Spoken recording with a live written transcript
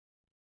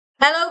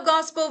Hello,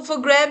 Gospel for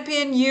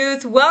Grampian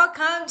Youth.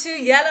 Welcome to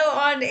Yalo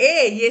on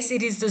Air. Yes,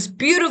 it is this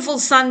beautiful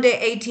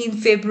Sunday, 18th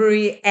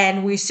February,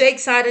 and we're so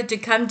excited to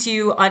come to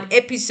you on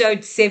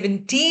episode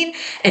 17.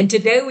 And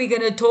today we're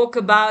going to talk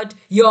about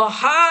your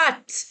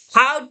heart.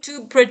 How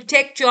to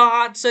protect your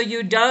heart so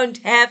you don't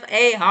have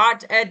a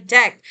heart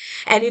attack.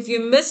 And if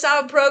you miss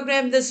our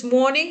program this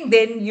morning,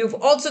 then you've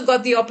also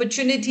got the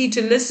opportunity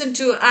to listen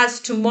to us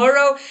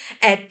tomorrow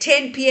at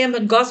 10 p.m.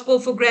 on Gospel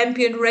for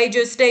Grampian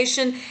radio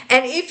station.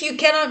 And if you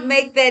cannot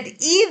make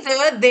that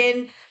either,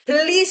 then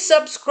please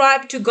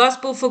subscribe to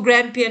Gospel for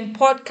Grampian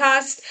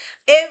podcast.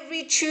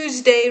 Every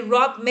Tuesday,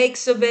 Rob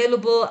makes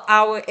available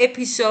our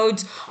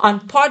episodes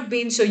on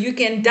Podbean so you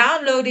can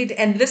download it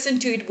and listen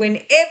to it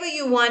whenever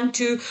you want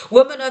to.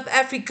 Women of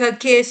Africa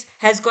Case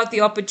has got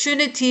the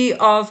opportunity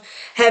of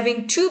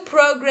having two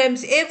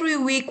programs every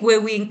week where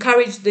we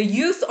encourage the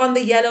youth on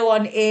the Yalo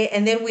on Air,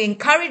 and then we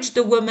encourage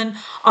the women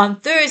on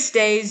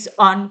Thursdays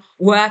on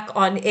Work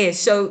on Air.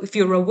 So if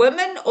you're a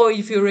woman or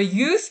if you're a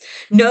youth,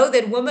 know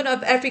that Women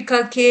of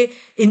Africa Care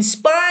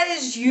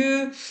inspires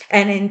you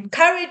and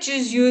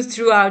encourages you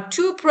through our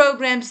two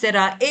programs that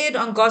are aired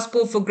on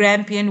Gospel for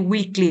Grampian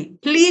weekly.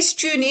 Please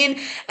tune in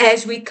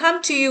as we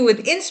come to you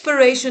with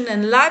inspiration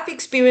and life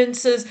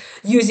experiences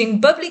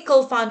using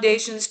biblical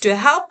foundations to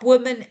help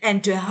women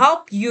and to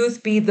help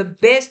youth be the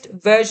best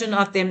version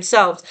of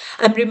themselves.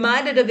 I'm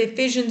reminded of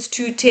Ephesians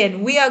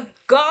 2:10. We are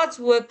God's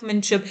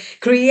workmanship,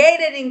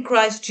 created in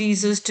Christ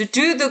Jesus to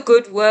do the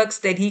good works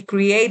that He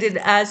created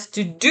us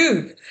to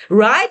do,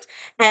 right?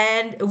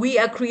 And we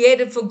are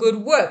created for good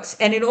works.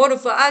 And in order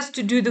for us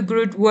to do the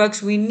good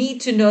works, we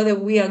need to know that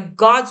we are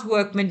God's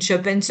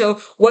workmanship. And so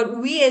what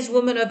we as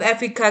Women of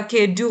Africa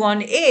can do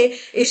on air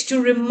is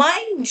to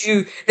remind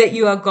you that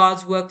you are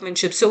God's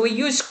workmanship. So we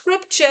use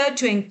scripture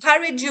to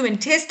encourage you and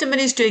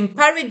testimonies to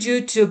encourage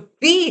you to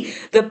be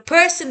the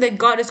person that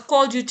God has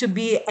called you to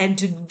be and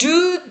to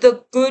do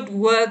the good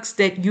works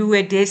that you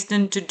were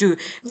destined to do.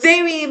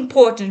 Very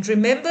important.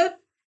 Remember,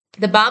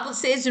 the Bible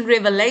says in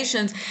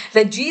Revelations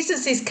that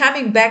Jesus is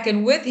coming back,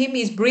 and with Him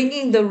He's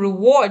bringing the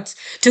rewards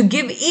to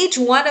give each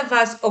one of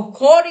us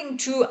according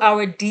to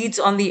our deeds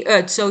on the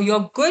earth. So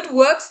your good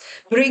works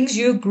brings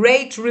you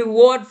great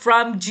reward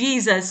from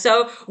Jesus.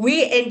 So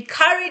we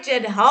encourage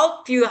and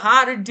help you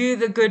how to do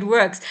the good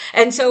works.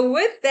 And so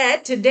with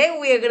that, today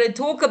we are going to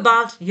talk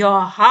about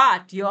your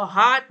heart. Your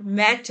heart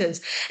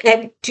matters.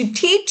 And to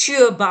teach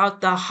you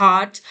about the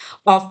heart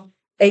of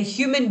a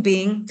human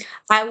being,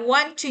 I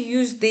want to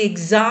use the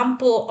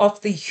example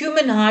of the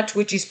human heart,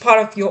 which is part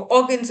of your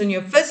organs and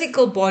your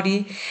physical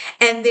body.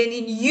 And then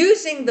in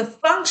using the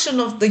function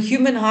of the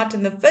human heart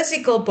and the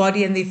physical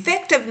body and the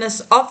effectiveness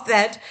of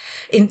that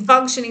in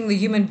functioning the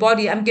human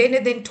body, I'm going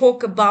to then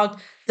talk about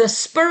the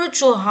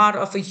spiritual heart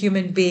of a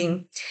human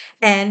being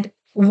and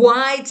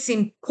why it's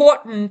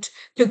important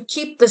to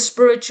keep the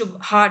spiritual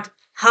heart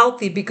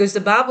healthy, because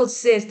the Bible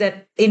says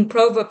that in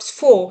Proverbs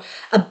 4,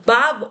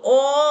 above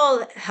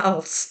all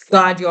else,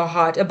 guard your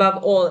heart.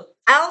 Above all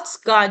else,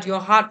 guard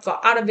your heart,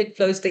 for out of it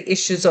flows the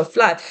issues of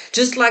life.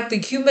 Just like the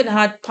human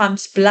heart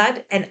pumps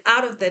blood, and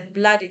out of that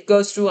blood, it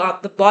goes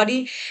throughout the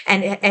body,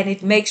 and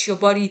it makes your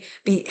body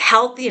be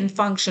healthy and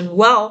function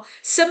well.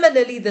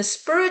 Similarly, the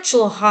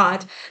spiritual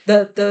heart,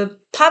 the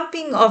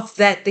pumping of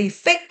that, the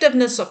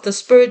effectiveness of the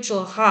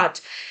spiritual heart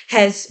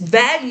has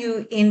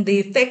value in the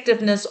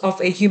effectiveness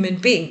of a human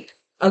being.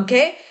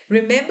 Okay,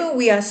 remember,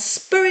 we are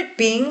spirit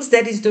beings,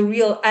 that is the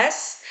real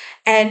us,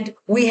 and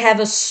we have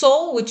a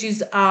soul, which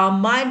is our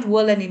mind,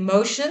 will, and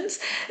emotions.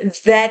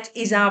 That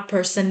is our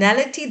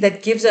personality,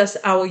 that gives us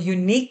our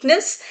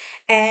uniqueness,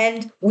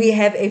 and we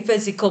have a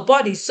physical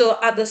body. So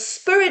the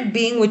spirit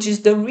being, which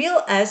is the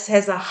real us,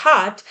 has a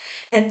heart,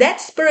 and that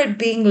spirit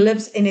being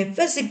lives in a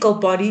physical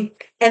body,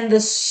 and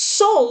the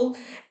soul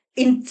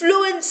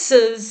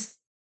influences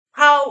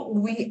how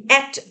we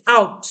act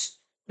out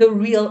the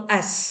real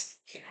us.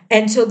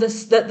 And so the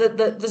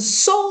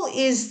soul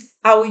is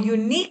our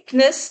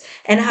uniqueness,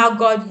 and how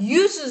God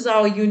uses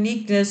our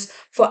uniqueness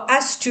for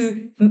us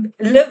to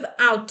live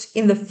out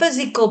in the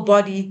physical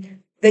body,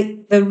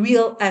 the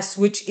real us,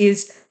 which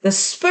is the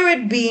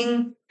spirit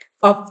being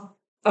of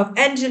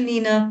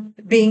Angelina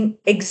being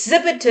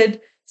exhibited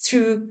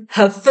through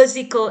her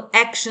physical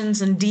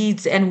actions and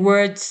deeds and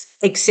words,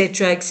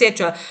 etc.,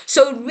 etc.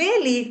 So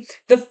really,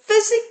 the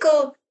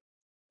physical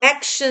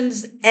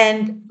actions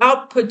and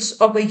outputs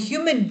of a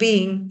human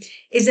being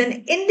is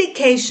an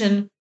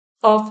indication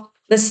of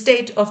the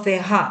state of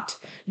their heart.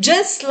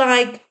 Just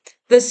like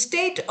the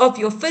state of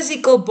your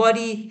physical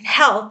body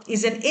health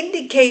is an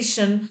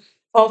indication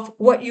of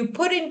what you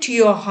put into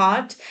your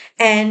heart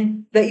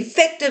and the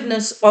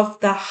effectiveness of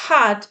the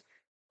heart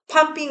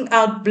pumping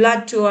out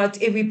blood towards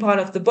every part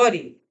of the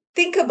body.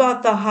 Think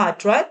about the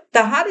heart, right?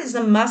 The heart is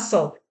a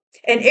muscle.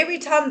 And every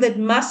time that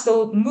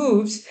muscle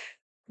moves,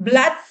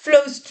 blood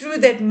flows through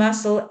that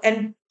muscle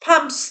and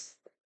pumps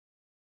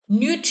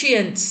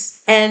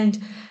nutrients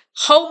and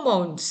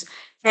hormones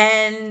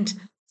and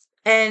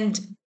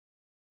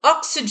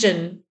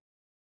oxygen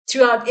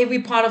throughout every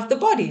part of the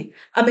body.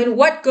 I mean,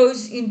 what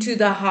goes into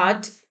the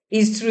heart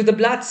is through the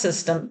blood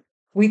system.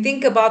 We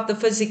think about the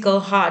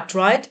physical heart,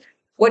 right?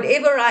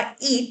 Whatever I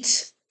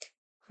eat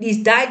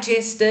is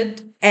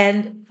digested,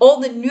 and all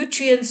the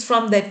nutrients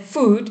from that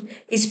food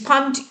is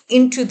pumped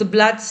into the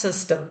blood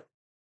system.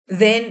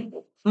 Then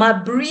my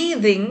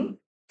breathing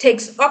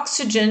takes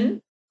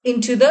oxygen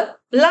into the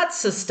blood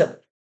system,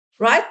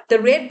 right? The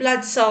red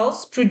blood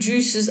cells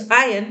produces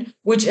iron,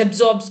 which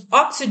absorbs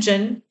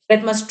oxygen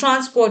that must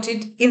transport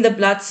it in the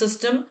blood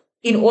system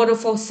in order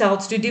for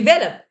cells to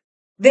develop.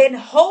 Then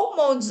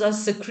hormones are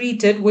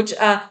secreted, which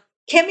are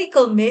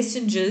chemical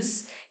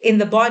messengers in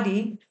the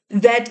body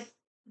that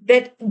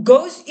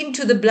goes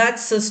into the blood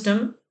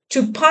system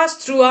to pass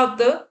throughout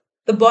the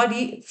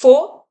body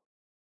for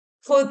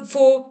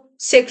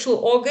sexual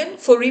organ,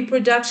 for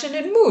reproduction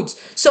and moods.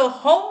 So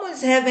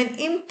hormones have an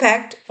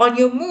impact on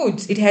your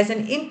moods. It has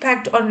an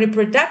impact on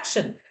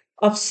reproduction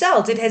of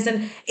cells. It has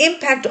an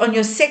impact on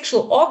your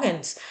sexual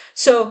organs.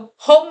 So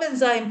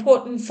hormones are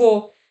important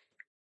for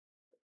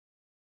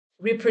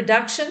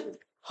reproduction.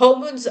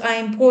 Hormones are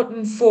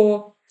important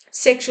for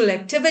sexual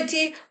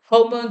activity.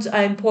 Hormones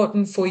are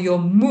important for your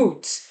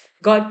moods.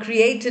 God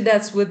created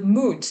us with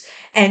moods.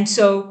 And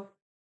so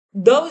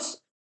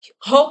those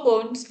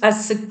hormones are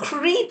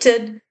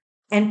secreted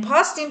and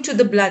passed into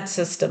the blood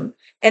system.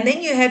 And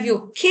then you have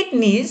your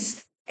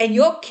kidneys, and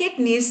your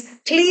kidneys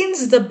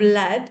cleans the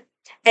blood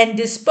and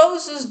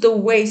disposes the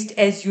waste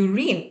as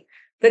urine.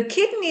 The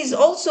kidneys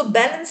also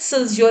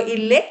balances your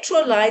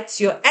electrolytes,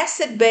 your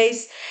acid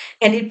base,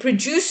 and it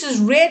produces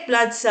red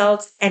blood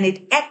cells and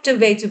it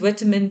activates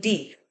vitamin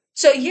D.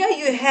 So here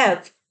you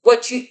have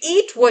what you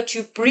eat, what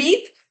you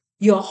breathe,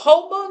 your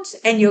hormones,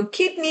 and your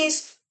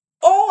kidneys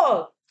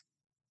all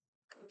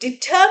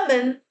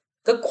determine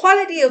the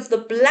quality of the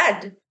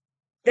blood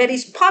that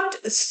is pumped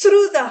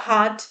through the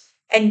heart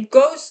and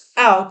goes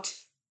out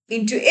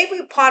into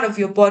every part of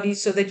your body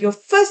so that your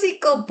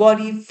physical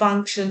body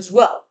functions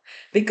well.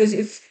 Because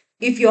if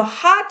your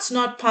heart's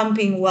not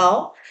pumping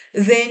well,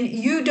 then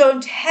you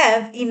don't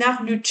have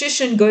enough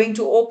nutrition going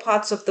to all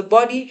parts of the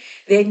body,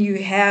 then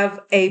you have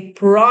a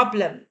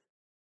problem.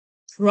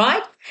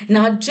 Right?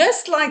 Now,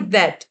 just like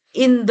that,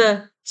 in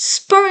the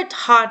spirit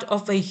heart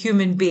of a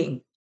human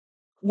being,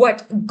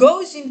 what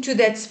goes into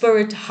that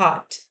spirit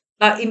heart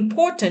are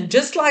important,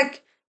 just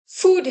like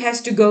food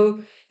has to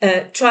go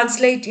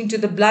translate into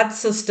the blood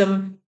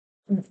system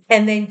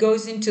and then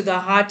goes into the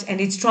heart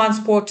and it's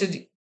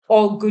transported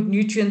all good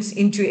nutrients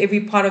into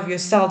every part of your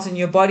cells in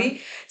your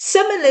body.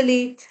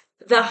 Similarly,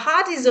 the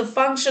heart is a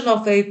function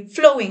of a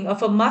flowing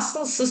of a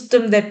muscle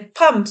system that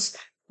pumps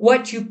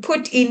what you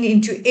put in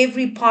into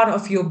every part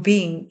of your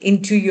being,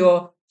 into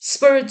your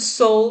spirit,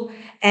 soul,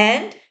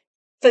 and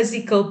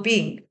physical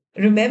being.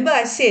 Remember,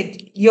 I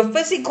said your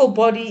physical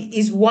body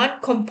is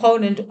one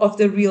component of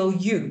the real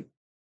you.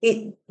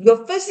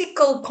 Your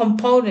physical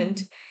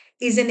component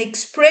is an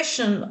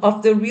expression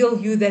of the real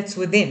you that's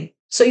within.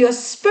 So your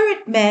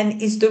spirit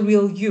man is the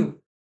real you.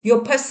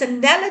 Your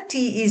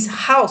personality is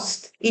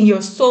housed in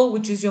your soul,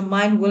 which is your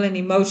mind, will, and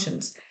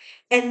emotions.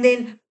 And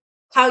then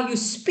how you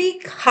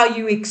speak, how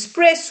you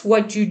express,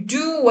 what you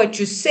do, what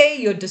you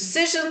say, your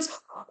decisions,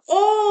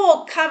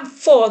 all come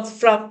forth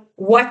from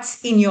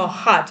what's in your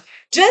heart.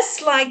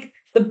 Just like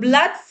the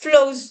blood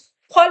flows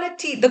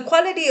the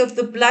quality of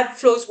the blood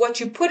flows, what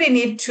you put in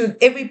it to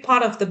every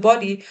part of the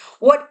body,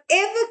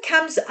 whatever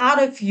comes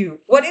out of you,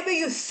 whatever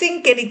you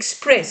think and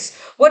express,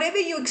 whatever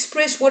you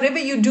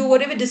do,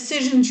 whatever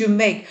decisions you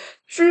make,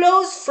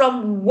 flows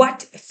from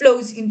what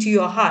flows into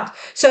your heart.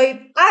 So if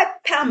I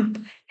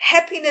pump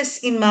happiness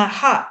in my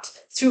heart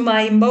through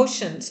my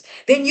emotions,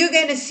 then you're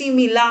going to see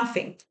me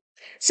laughing.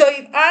 So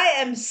if I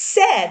am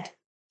sad,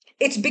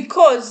 it's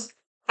because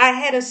I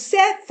had a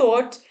sad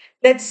thought.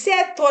 That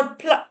sad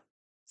thought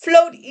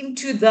flowed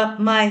into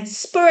my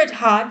spirit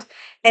heart,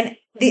 and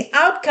the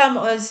outcome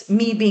was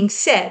me being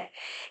sad.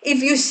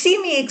 If you see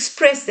me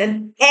express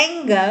an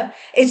anger,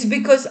 it's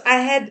because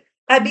I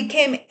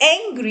became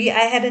angry.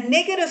 I had a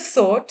negative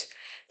thought.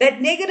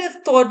 That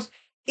negative thought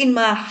in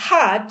my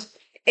heart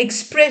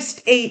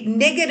expressed a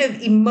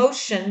negative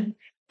emotion.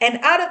 And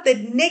out of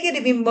that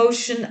negative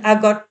emotion, I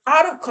got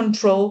out of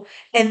control.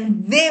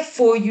 And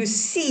therefore, you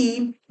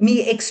see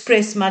me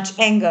express much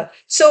anger.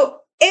 So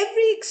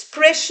every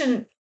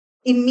expression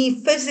in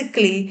me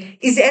physically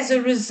is as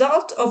a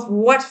result of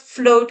what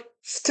flowed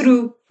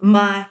through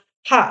my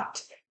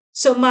heart.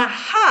 So my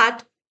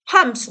heart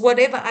pumps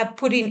whatever I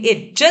put in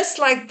it, just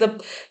like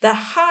the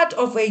heart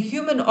of a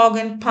human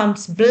organ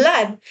pumps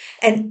blood.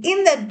 And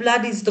in that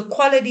blood is the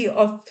quality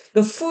of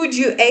the food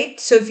you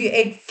ate. So if you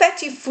ate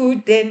fatty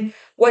food, then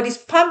what is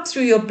pumped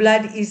through your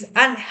blood is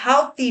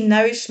unhealthy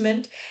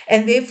nourishment,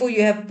 and therefore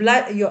you have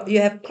you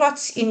have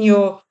clots in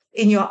your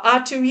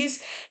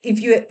arteries.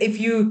 If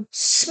you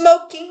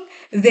smoking,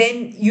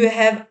 then you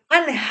have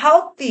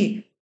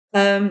unhealthy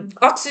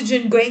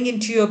oxygen going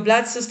into your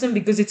blood system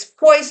because it's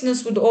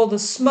poisonous with all the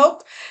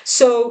smoke.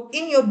 So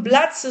in your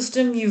blood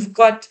system, you've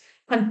got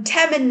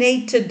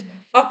contaminated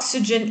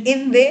oxygen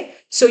in there.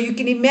 So you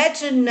can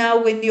imagine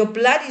now when your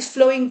blood is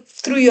flowing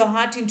through your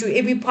heart into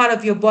every part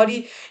of your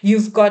body,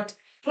 you've got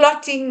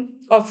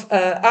clotting of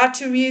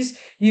arteries.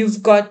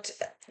 You've got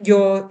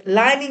your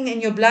lining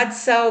in your blood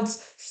cells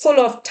full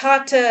of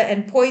tartar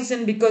and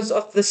poison because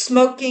of the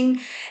smoking.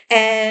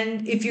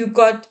 And if you've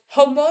got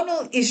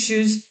hormonal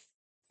issues,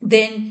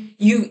 then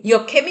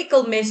your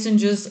chemical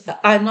messengers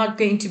are not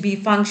going to be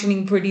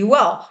functioning pretty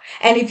well.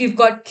 And if you've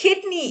got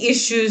kidney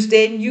issues,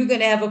 then you're going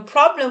to have a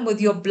problem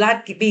with your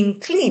blood being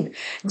clean.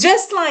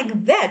 Just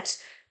like that,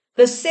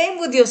 the same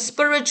with your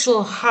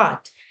spiritual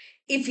heart.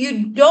 If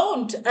you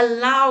don't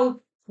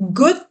allow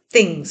good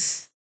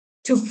things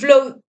to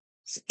flow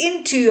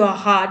into your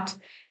heart,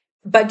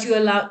 but you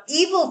allow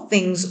evil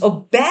things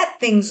or bad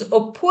things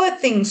or poor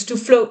things to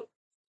flow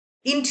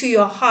into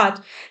your heart,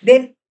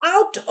 then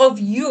out of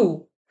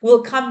you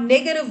will come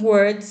negative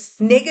words,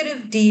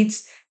 negative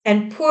deeds,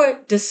 and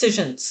poor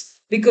decisions,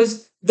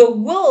 because the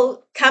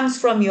will comes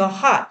from your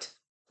heart.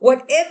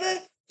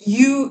 Whatever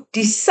you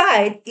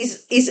decide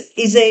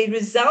is a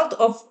result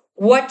of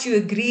what you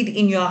agreed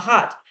in your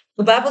heart.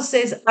 The Bible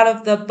says, out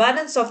of the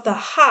abundance of the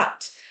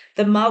heart,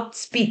 the mouth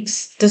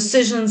speaks,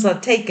 decisions are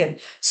taken.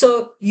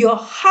 So your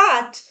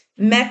heart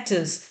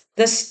matters.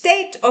 The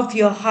state of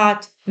your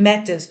heart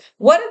matters.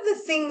 What are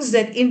the things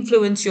that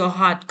influence your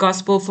heart,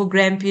 Gospel for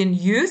Grampian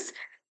Youth?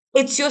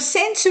 It's your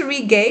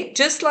sensory gate,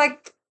 just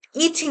like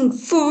eating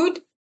food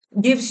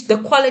gives the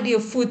quality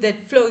of food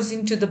that flows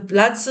into the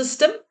blood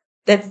system,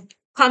 that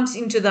comes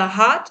into the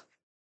heart.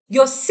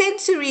 Your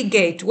sensory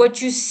gate,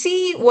 what you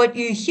see, what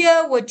you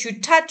hear, what you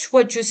touch,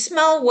 what you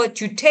smell,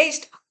 what you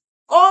taste,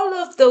 all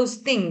of those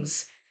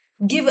things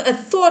give a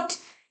thought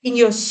in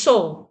your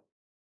soul,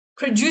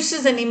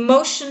 produces an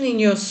emotion in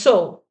your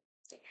soul.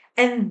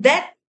 And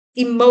that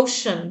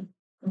emotion,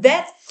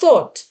 that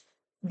thought,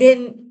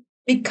 then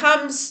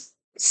becomes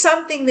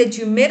something that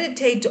you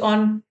meditate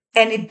on,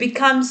 and it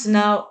becomes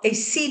now a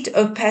seat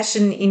of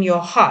passion in your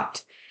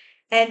heart.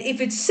 And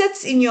if it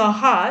sits in your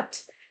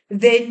heart,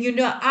 then you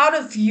know out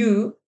of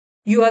you,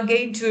 you are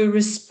going to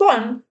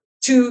respond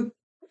to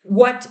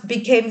what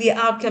became the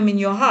outcome in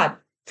your heart.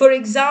 For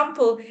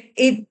example,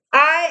 if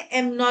I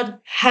am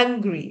not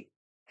hungry,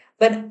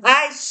 but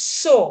I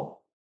saw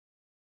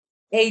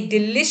a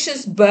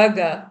delicious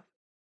burger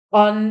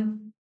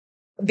on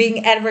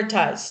being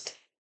advertised,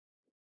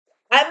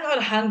 I'm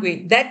not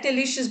hungry. That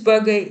delicious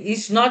burger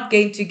is not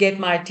going to get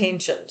my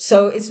attention.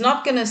 So it's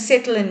not going to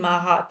settle in my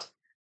heart.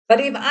 But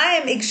if I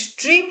am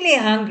extremely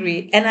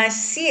hungry and I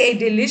see a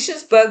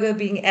delicious burger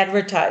being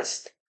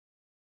advertised,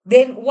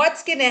 then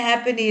what's going to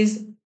happen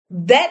is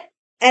that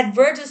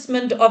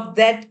advertisement of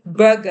that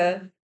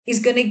burger is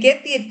going to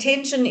get the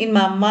attention in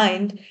my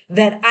mind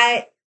that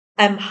I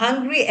am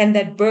hungry and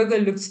that burger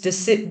looks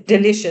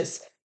delicious.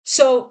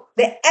 So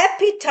the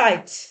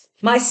appetite,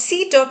 my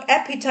seat of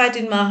appetite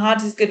in my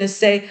heart is going to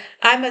say,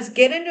 I must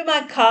get into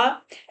my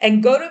car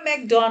and go to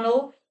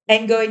McDonald's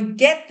and go and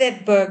get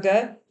that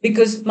burger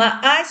because my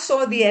eye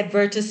saw the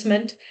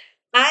advertisement.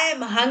 I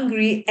am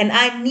hungry and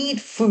I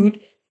need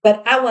food,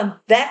 but I want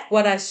that,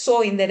 what I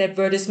saw in that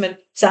advertisement.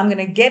 So I'm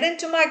going to get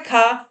into my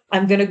car.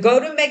 I'm going to go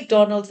to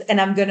McDonald's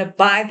and I'm going to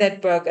buy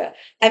that burger.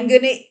 I'm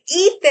going to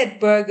eat that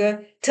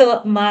burger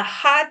till my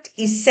heart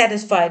is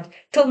satisfied,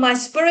 till my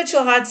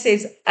spiritual heart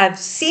says, I've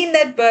seen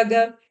that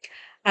burger.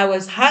 I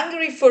was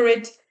hungry for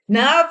it.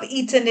 Now I've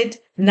eaten it.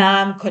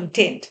 Now I'm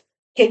content.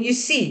 Can you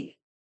see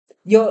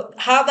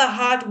how the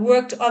heart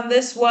worked on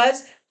this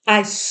was?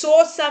 I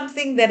saw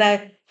something that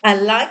I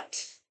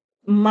liked.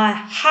 My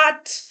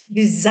heart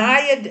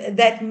desired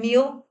that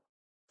meal.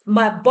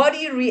 My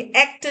body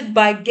reacted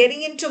by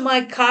getting into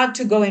my car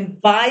to go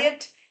and buy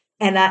it,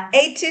 and I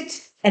ate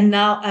it, and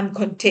now I'm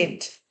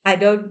content. I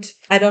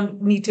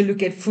don't need to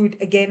look at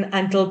food again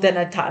until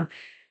dinner time.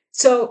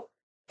 So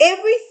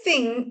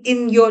everything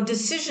in your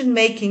decision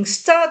making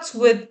starts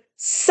with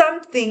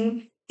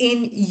something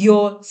in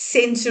your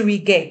sensory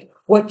gate.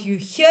 What you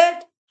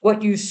heard,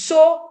 what you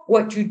saw,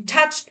 what you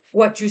touched,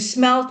 what you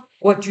smelled,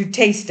 what you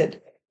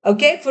tasted.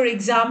 Okay, for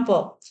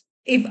example,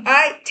 if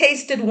I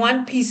tasted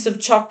one piece of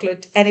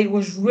chocolate and it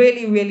was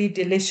really, really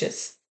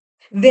delicious,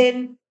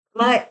 then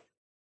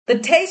the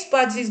taste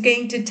buds is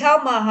going to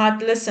tell my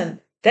heart, listen,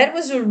 that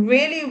was a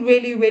really,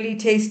 really, really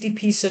tasty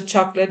piece of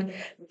chocolate,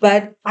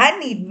 but I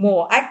need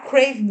more. I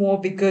crave more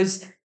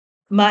because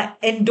my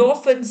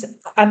endorphins,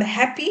 I'm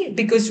happy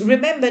because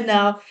remember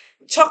now,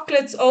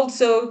 chocolates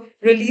also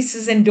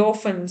releases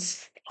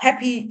endorphins,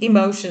 happy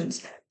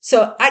emotions.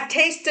 So I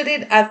tasted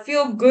it. I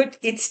feel good.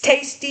 It's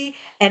tasty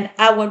and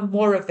I want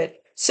more of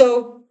it.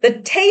 So the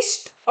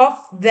taste of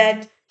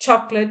that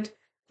chocolate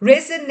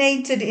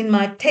resonated in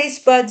my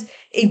taste buds.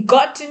 It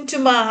got into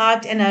my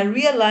heart and I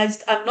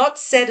realized I'm not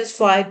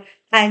satisfied.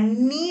 I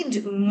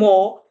need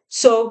more.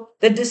 So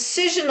the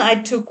decision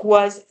I took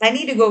was I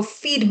need to go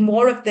feed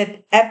more of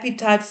that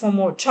appetite for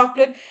more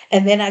chocolate.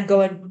 And then I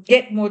go and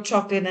get more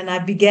chocolate and I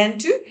began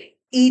to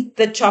eat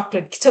the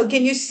chocolate. So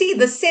can you see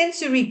the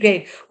sensory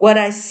gate? What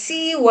I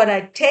see, what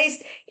I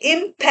taste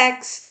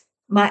impacts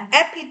my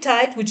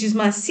appetite, which is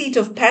my seat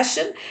of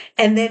passion.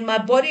 And then my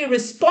body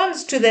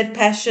responds to that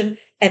passion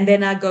and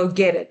then I go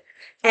get it.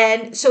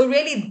 And so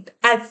really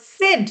I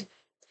fed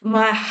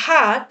my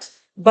heart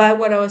by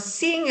what I was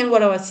seeing and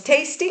what I was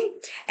tasting,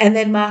 and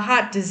then my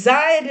heart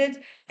desired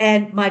it,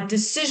 and my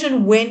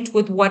decision went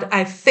with what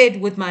I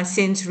fed with my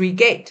sensory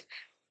gate.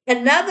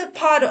 Another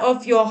part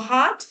of your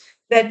heart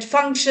that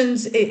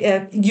functions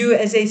you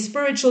as a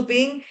spiritual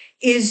being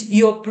is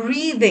your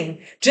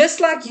breathing. Just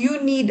like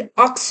you need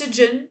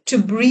oxygen to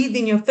breathe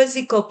in your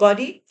physical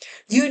body,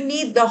 you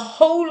need the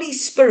Holy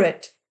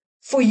Spirit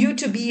for you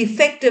to be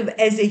effective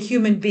as a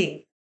human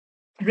being.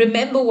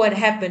 Remember what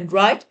happened,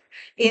 right?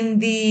 In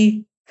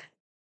the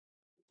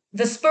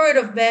spirit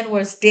of man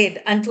was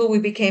dead until we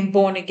became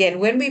born again.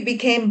 When we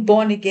became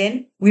born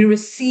again, we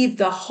received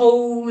the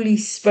Holy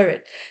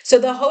Spirit. So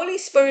the Holy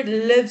Spirit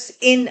lives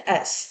in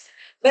us,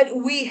 but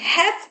we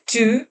have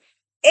to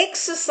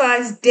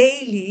exercise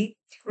daily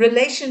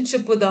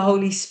relationship with the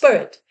Holy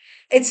Spirit.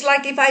 It's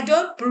like if I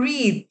don't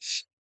breathe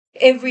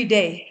every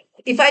day,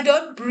 if I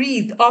don't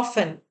breathe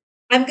often,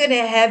 I'm going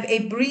to have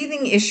a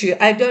breathing issue.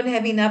 I don't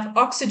have enough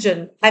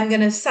oxygen. I'm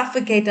going to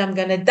suffocate. I'm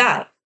going to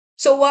die.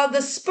 So while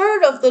the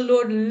Spirit of the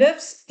Lord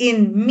lives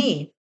in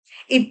me,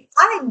 if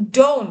I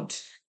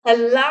don't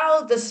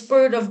allow the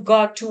Spirit of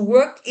God to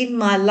work in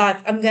my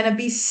life, I'm going to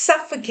be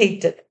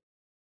suffocated.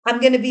 I'm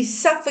going to be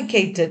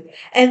suffocated.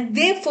 And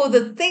therefore,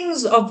 the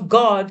things of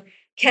God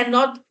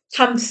cannot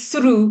come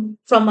through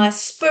from my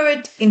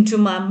spirit into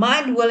my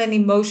mind, will, and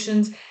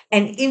emotions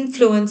and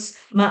influence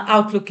my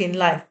outlook in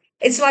life.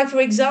 It's like,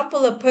 for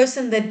example, a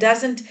person that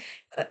doesn't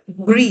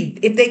breathe.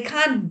 If they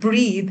can't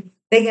breathe,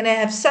 they're going to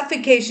have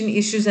suffocation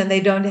issues and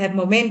they don't have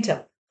momentum,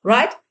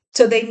 right?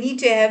 So they need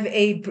to have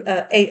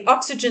a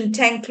oxygen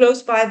tank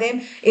close by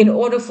them in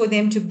order for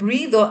them to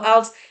breathe, or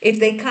else if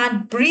they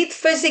can't breathe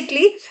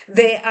physically,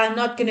 they are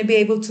not going to be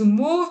able to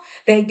move.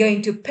 They're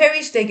going to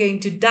perish. They're going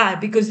to die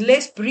because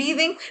less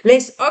breathing,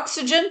 less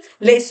oxygen,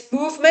 less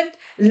movement,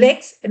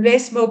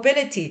 less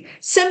mobility.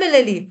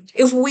 Similarly,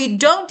 if we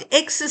don't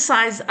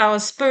exercise our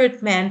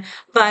spirit man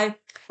by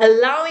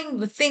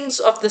allowing the things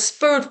of the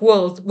spirit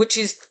world, which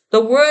is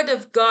the word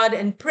of God,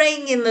 and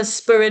praying in the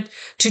spirit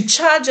to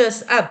charge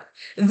us up,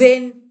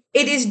 then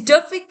it is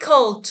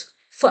difficult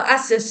for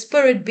us as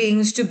spirit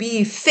beings to be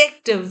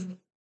effective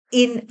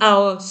in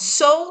our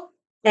soul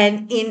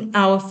and in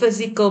our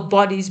physical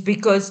bodies,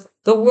 because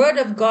the word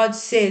of God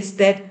says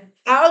that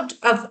out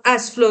of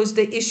us flows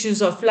the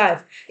issues of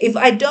life. If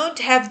I don't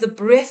have the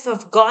breath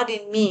of God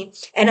in me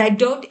and I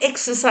don't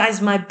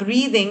exercise my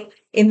breathing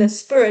in the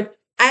spirit,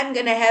 I'm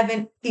going to have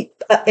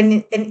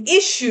an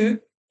issue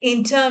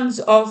in terms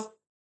of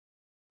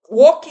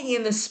walking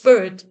in the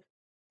spirit.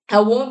 I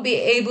won't be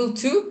able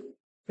to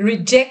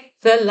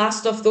reject the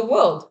lust of the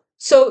world.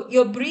 So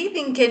your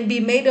breathing can be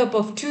made up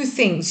of two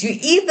things. You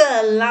either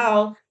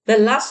allow the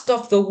lust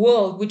of the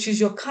world, which is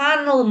your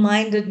carnal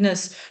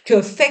mindedness, to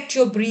affect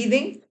your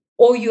breathing,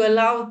 or you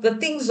allow the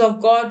things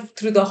of God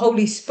through the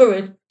Holy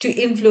Spirit to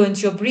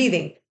influence your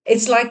breathing.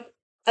 It's like,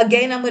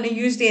 again, I'm going to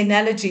use the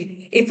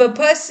analogy. If a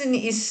person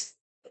is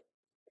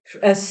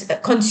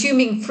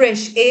consuming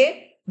fresh air,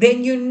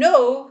 then you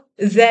know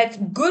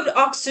that good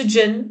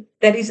oxygen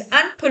that is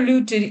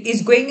unpolluted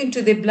is going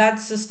into their blood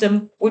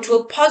system, which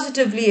will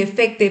positively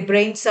affect their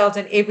brain cells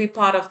and every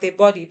part of their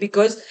body,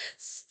 because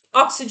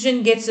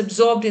oxygen gets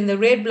absorbed in the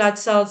red blood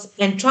cells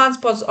and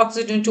transports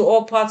oxygen to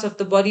all parts of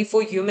the body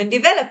for human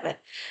development.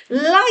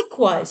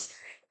 Likewise,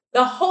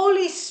 the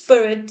Holy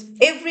Spirit,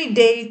 every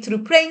day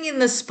through praying in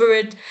the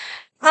Spirit,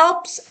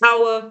 helps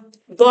our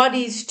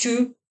bodies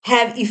to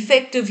have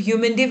effective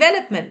human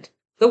development.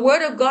 The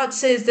Word of God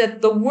says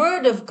that the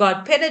Word of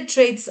God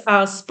penetrates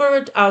our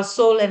spirit, our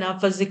soul, and our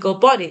physical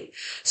body.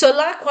 So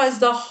likewise,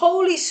 the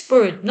Holy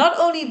Spirit not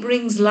only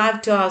brings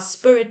life to our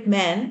spirit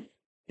man,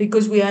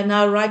 because we are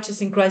now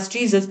righteous in Christ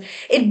Jesus,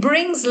 it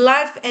brings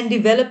life and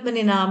development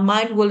in our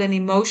mind, will, and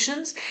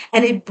emotions,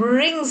 and it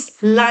brings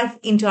life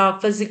into our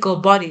physical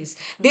bodies.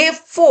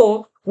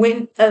 Therefore,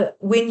 when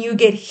you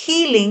get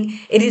healing,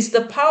 it is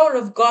the power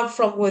of God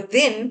from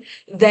within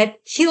that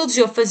heals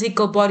your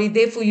physical body.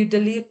 Therefore, you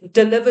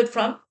delivered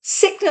from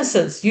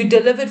sicknesses. You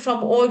delivered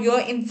from all your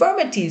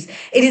infirmities.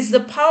 It is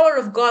the power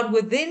of God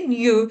within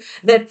you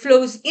that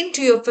flows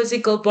into your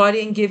physical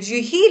body and gives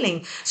you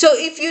healing. So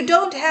if you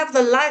don't have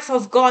the life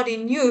of God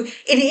in you,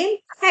 it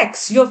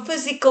impacts your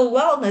physical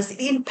wellness.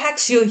 It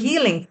impacts your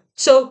healing.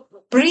 So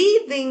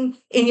breathing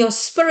in your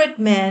spirit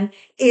man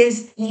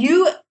is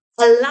you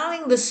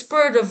allowing the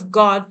Spirit of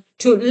God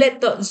to let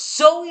the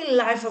Zoe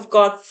life of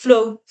God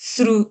flow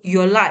through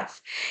your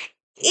life.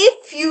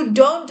 If you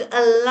don't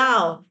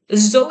allow the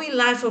Zoe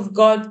life of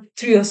God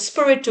through your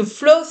spirit to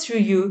flow through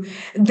you,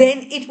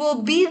 then it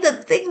will be the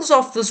things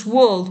of this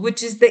world,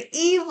 which is the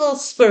evil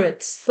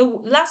spirits, the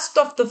lust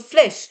of the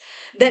flesh,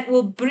 that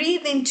will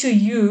breathe into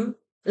you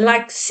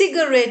like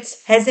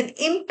cigarettes, has an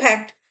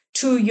impact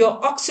to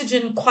your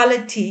oxygen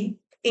quality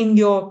in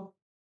your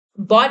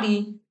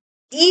body.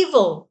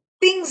 Evil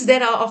things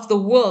that are of the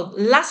world,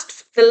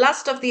 the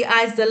lust of the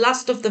eyes, the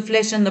lust of the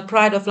flesh, and the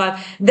pride of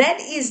life, that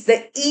is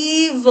the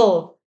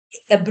evil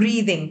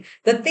breathing.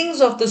 The things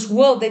of this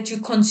world that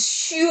you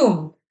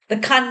consume, the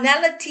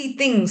carnality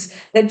things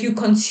that you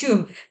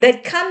consume,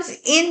 that comes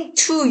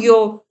into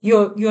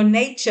your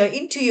nature,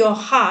 into your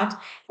heart,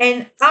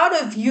 and out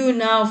of you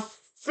now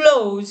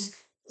flows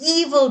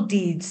evil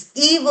deeds,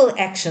 evil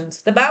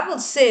actions. The Bible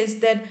says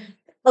that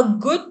a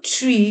good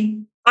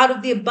tree, out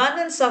of the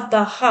abundance of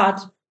the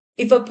heart,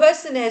 if a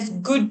person has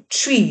good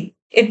tree,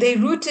 if they're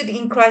rooted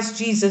in Christ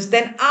Jesus,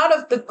 then out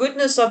of the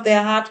goodness of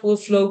their heart will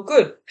flow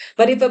good.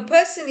 But if a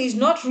person is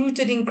not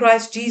rooted in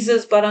Christ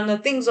Jesus, but on the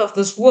things of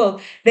this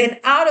world, then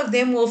out of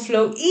them will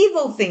flow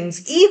evil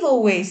things,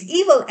 evil ways,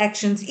 evil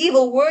actions,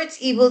 evil words,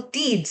 evil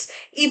deeds,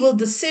 evil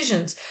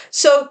decisions.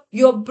 So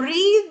your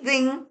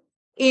breathing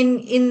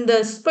in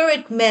the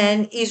spirit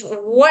man is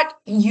what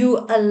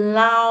you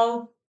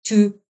allow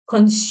to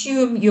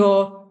consume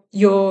you.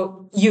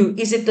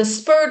 Is it the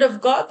Spirit of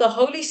God, the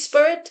Holy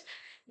Spirit,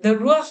 the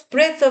Ruach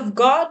breath of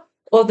God,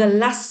 or the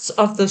lusts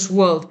of this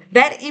world?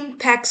 That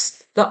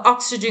impacts the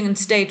oxygen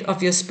state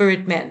of your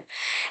spirit man.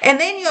 And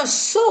then your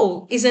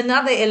soul is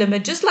another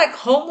element. Just like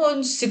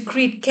hormones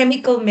secrete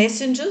chemical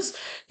messengers,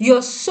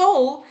 your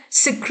soul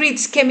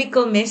secretes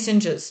chemical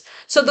messengers.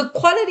 So the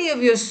quality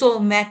of your soul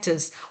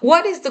matters.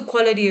 What is the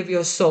quality of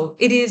your soul?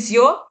 It is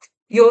your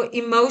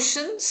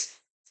emotions,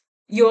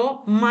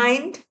 your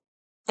mind,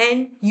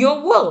 and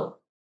your will.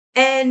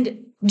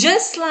 And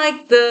just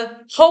like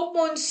the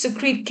hormones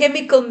secrete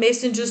chemical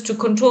messengers to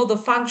control the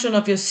function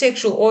of your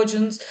sexual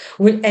organs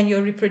and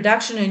your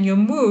reproduction and your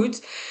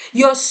moods,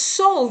 your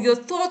soul, your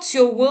thoughts,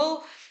 your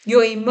will,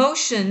 your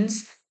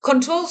emotions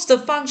controls the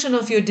function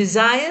of your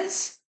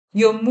desires,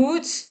 your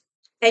moods,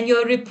 and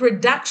your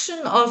reproduction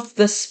of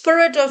the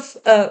spirit of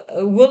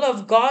will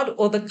of God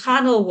or the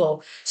carnal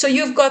will. So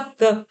you've got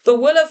the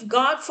will of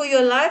God for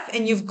your life,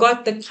 and you've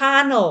got the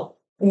carnal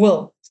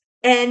will.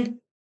 And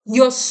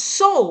your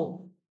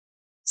soul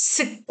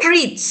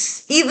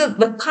secretes either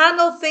the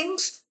carnal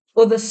things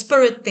or the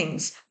spirit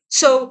things.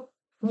 So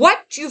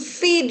what you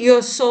feed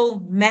your soul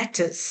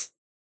matters.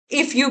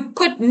 If you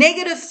put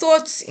negative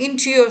thoughts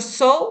into your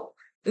soul,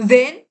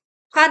 then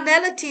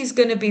carnality is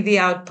going to be the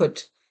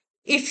output.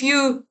 If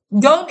you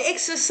don't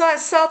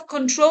exercise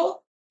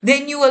self-control,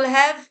 then you will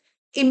have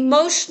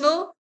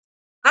emotional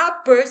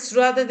outbursts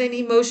rather than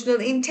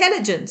emotional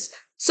intelligence.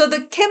 So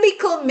the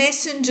chemical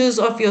messengers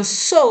of your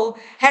soul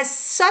has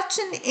such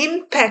an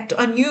impact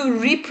on you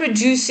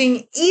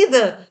reproducing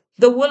either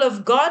the will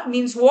of God,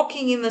 means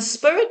walking in the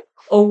spirit,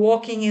 or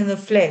walking in the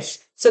flesh.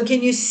 So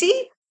can you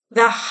see?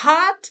 The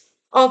heart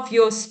of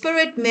your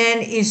spirit man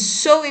is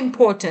so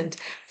important.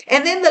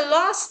 And then the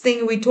last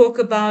thing we talk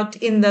about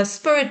in the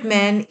spirit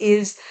man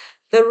is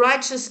the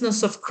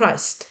righteousness of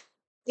Christ.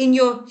 In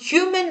your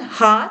human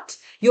heart,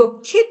 your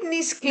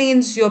kidneys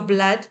cleanse your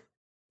blood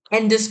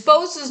and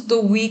disposes the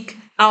weak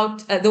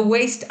out, the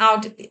waste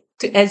out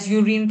as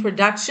urine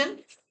production,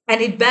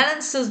 and it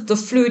balances the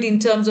fluid in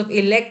terms of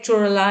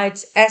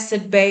electrolytes,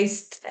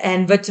 acid-based,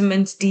 and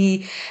vitamins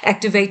D,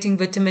 activating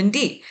vitamin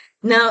D.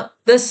 Now,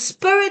 the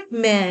spirit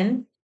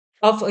man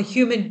of a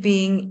human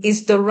being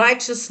is the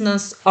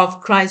righteousness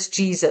of Christ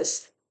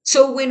Jesus.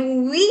 So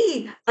when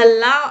we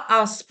allow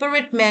our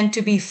spirit man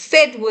to be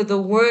fed with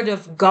the word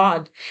of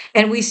God,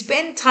 and we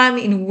spend time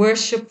in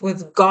worship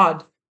with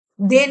God,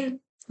 then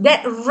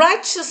that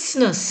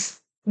righteousness,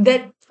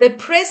 that the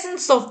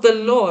presence of the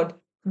Lord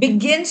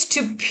begins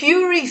to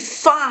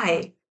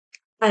purify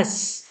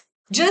us.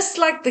 Just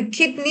like the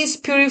kidneys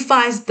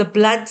purifies the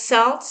blood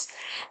cells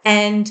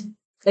and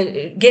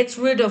gets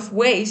rid of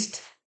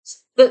waste,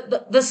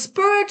 the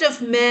spirit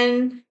of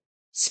man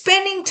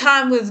spending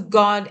time with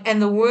God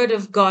and the word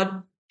of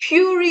God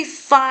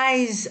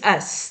purifies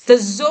us. The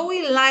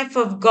Zoe life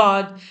of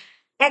God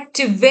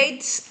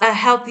activates a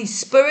healthy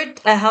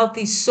spirit, a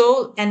healthy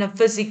soul, and a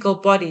physical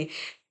body.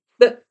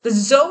 The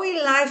Zoe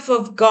life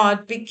of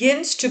God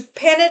begins to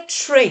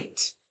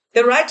penetrate.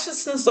 The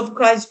righteousness of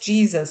Christ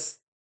Jesus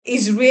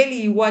is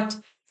really what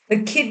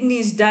the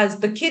kidneys does.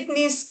 The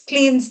kidneys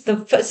cleans the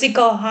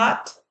physical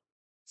heart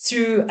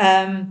through,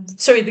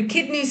 the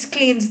kidneys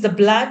cleans the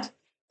blood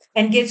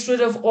and gets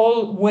rid of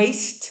all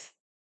waste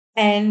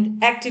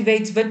and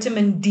activates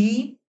vitamin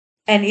D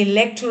and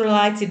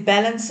electrolytes. It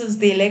balances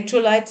the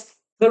electrolytes.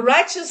 The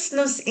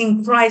righteousness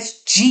in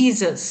Christ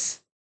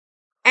Jesus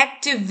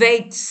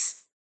activates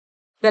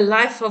the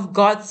life of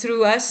God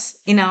through us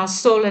in our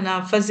soul and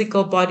our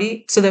physical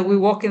body so that we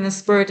walk in the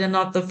spirit and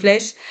not the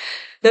flesh.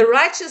 The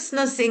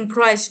righteousness in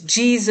Christ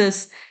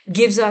Jesus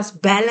gives us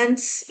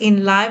balance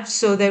in life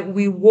so that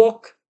we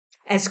walk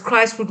as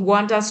Christ would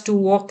want us to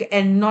walk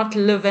and not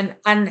live an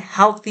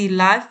unhealthy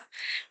life.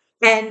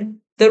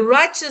 And the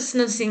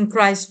righteousness in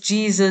Christ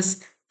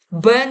Jesus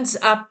burns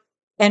up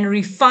and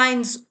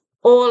refines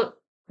all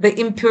the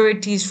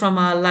impurities from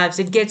our lives.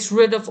 It gets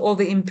rid of all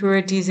the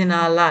impurities in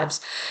our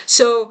lives.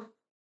 So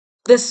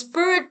the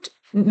spirit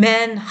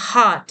man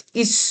heart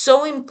is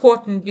so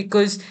important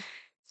because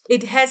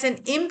it has an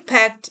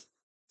impact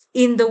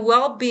in the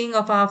well-being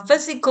of our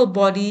physical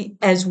body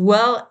as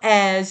well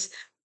as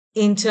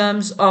in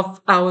terms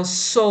of our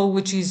soul,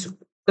 which is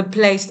the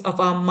place of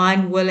our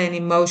mind, will, and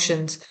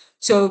emotions.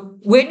 So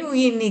when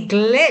we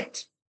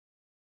neglect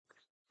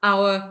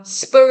our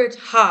spirit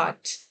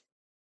heart,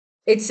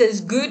 it's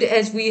as good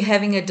as we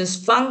having a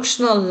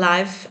dysfunctional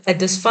life, a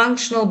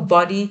dysfunctional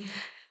body,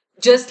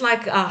 just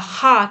like a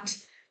heart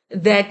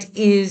that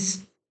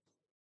is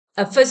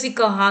a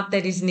physical heart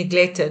that is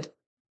neglected.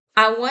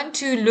 I want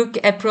to look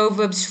at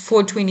Proverbs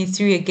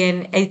 4:23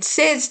 again. It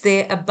says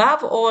there,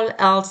 above all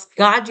else,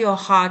 guard your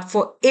heart,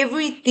 for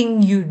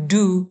everything you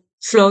do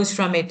flows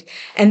from it.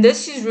 And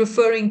this is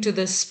referring to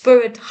the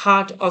spirit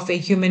heart of a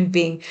human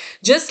being.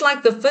 Just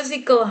like the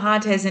physical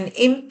heart has an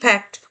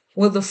impact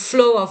with the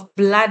flow of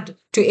blood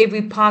to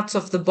every parts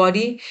of the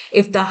body.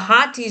 If the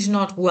heart is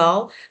not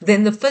well,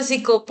 then the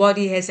physical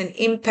body has an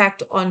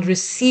impact on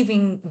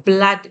receiving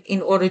blood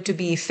in order to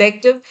be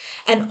effective.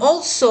 And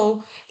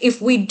also,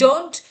 if we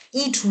don't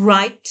eat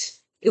right,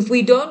 if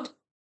we don't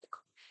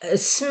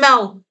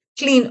smell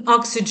clean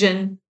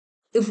oxygen,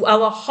 if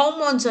our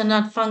hormones are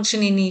not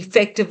functioning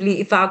effectively,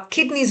 if our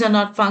kidneys are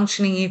not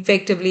functioning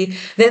effectively,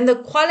 then the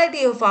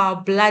quality of our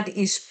blood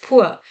is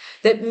poor.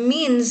 That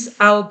means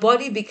our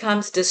body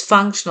becomes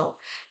dysfunctional.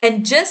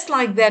 And just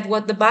like that,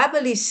 what the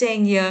Bible is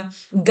saying here,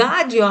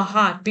 guard your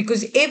heart,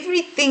 because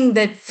everything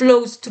that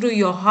flows through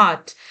your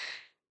heart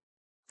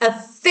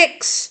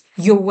affects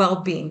your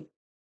well-being.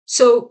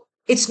 So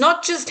it's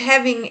not just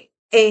having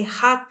a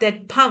heart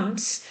that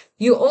pumps.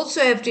 You also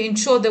have to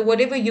ensure that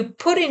whatever you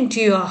put into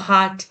your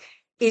heart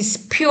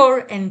is pure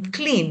and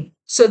clean.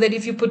 So that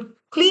if you put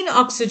clean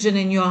oxygen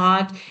in your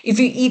heart, if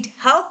you eat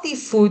healthy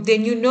food,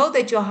 then you know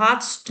that your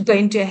heart's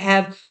going to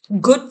have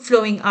good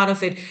flowing out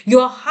of it.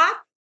 Your heart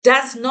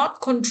does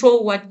not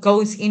control what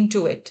goes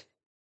into it.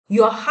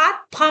 Your heart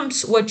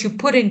pumps what you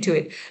put into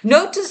it.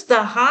 Notice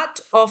the heart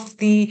of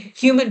the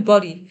human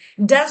body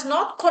does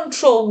not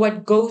control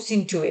what goes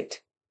into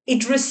it.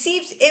 It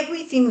receives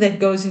everything that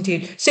goes into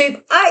it. So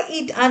if I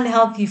eat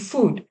unhealthy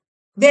food,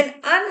 then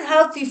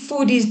unhealthy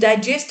food is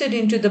digested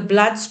into the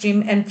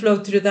bloodstream and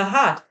flow through the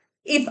heart.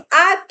 If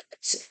I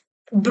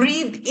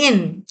breathe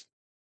in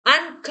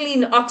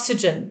unclean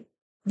oxygen,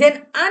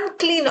 then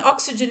unclean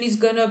oxygen is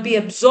going to be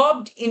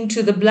absorbed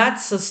into the blood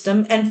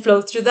system and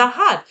flow through the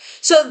heart.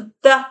 So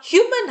the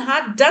human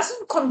heart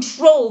doesn't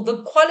control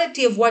the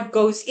quality of what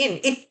goes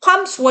in. It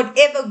pumps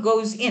whatever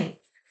goes in.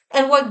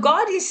 And what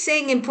God is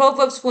saying in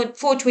Proverbs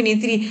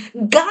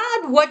 4:23,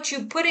 guard what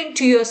you put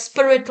into your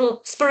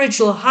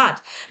spiritual heart,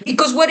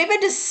 because whatever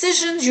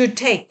decisions you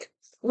take,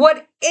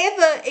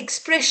 whatever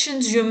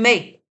expressions you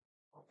make,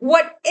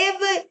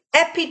 whatever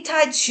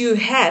appetites you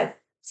have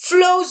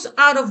flows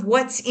out of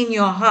what's in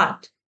your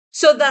heart.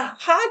 So the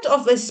heart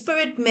of a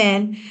spirit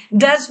man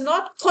does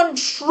not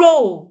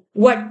control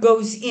what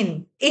goes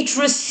in. It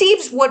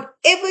receives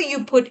whatever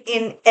you put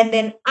in, and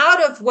then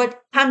out of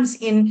what comes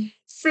in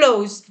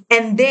flows,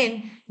 and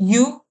then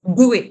you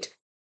do it.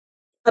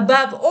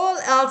 Above all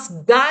else,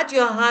 guard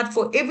your heart,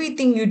 for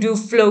everything you do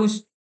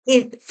flows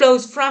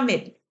from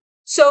it.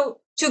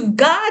 So to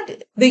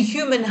guard the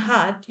human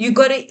heart, you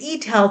got to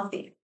eat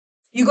healthy.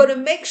 You got to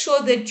make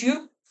sure that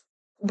you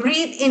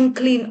breathe in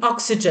clean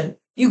oxygen.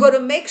 You got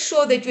to make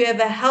sure that you have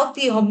a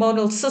healthy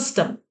hormonal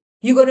system.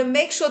 You got to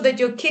make sure that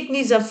your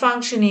kidneys are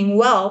functioning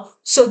well,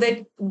 so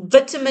that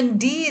vitamin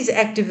D is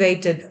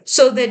activated,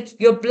 so that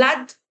your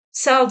blood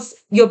cells,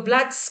 your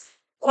blood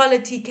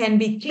quality can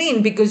be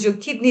clean, because your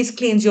kidneys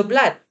cleans your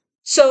blood.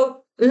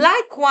 So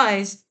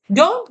likewise,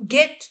 don't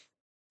get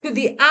to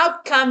the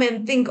outcome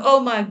and think, oh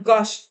my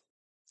gosh,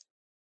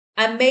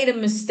 I made a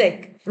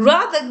mistake.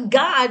 Rather,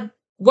 guard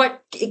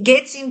what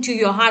gets into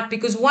your heart,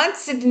 because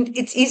once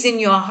it is in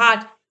your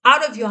heart,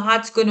 out of your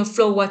heart's going to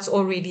flow what's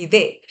already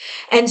there.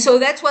 And so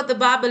that's what the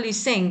Bible is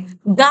saying.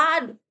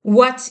 Guard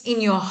what's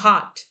in your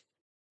heart,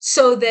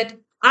 so that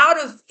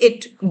out of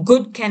it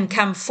good can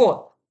come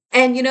forth.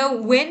 And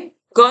when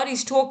God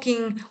is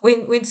talking,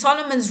 when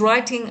Solomon's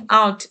writing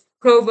out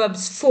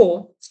Proverbs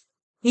 4,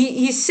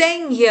 he's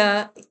saying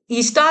here,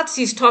 he starts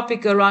his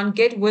topic around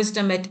get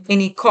wisdom at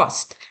any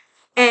cost.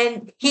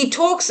 And he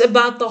talks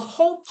about the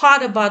whole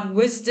part about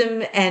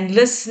wisdom and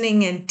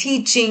listening and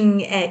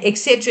teaching,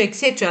 etc.,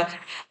 etc.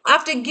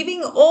 After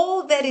giving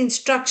all that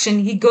instruction,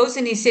 he goes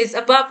and he says,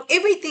 above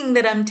everything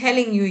that I'm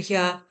telling you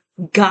here,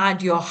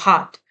 guard your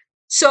heart.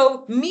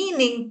 So,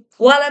 meaning,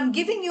 while I'm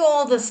giving you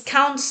all this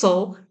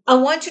counsel, I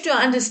want you to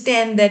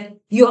understand that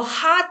your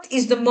heart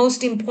is the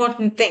most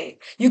important thing.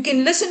 You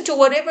can listen to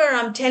whatever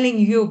I'm telling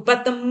you,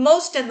 but the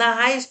most and the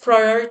highest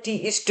priority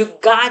is to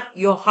guard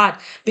your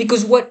heart,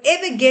 because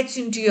whatever gets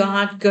into your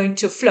heart is going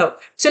to flow.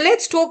 So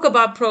let's talk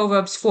about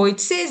Proverbs 4. It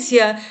says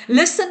here,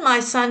 listen, my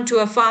son, to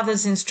a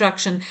father's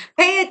instruction.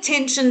 Pay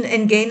attention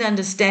and gain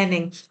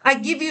understanding. I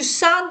give you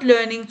sound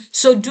learning,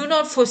 so do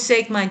not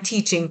forsake my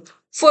teaching.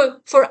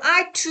 For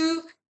I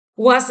too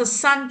was a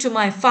son to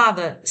my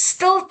father,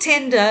 still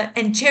tender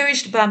and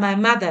cherished by my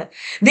mother.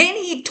 Then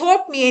he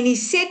taught me, and he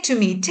said to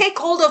me, take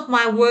hold of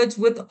my words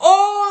with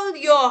all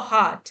your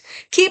heart.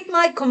 Keep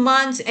my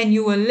commands and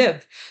you will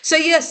live. So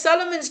here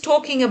Solomon's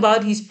talking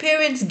about his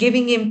parents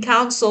giving him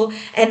counsel,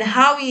 and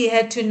how he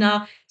had to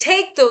now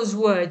take those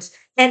words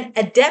and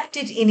adapt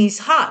it in his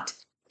heart.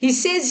 He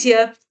says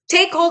here,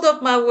 Take hold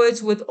of my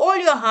words with all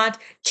your heart.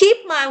 Keep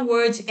my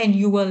words and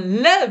you will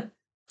live.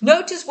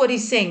 Notice what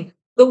he's saying.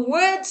 The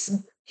words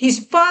his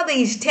father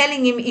is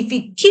telling him, if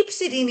he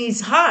keeps it in his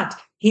heart,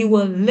 he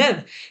will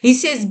live. He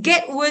says,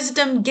 get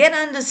wisdom, get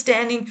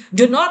understanding.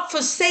 Do not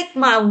forsake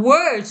my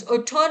words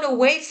or turn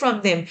away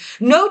from them.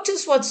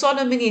 Notice what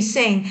Solomon is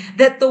saying,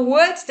 that the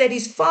words that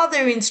his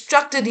father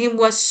instructed him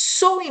was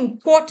so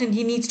important.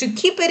 He needs to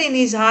keep it in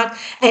his heart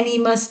and he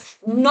must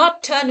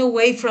not turn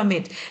away from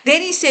it.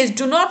 Then he says,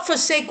 do not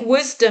forsake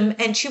wisdom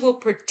and she will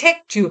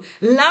protect you.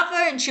 Love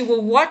her and she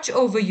will watch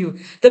over you.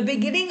 The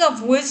beginning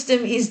of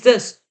wisdom is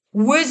this.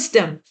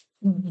 Wisdom,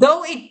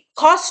 though it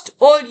cost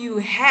all you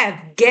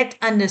have, get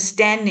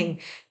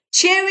understanding.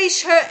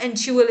 Cherish her and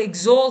she will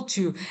exalt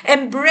you.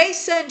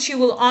 Embrace her and she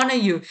will honor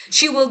you.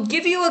 She will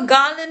give you a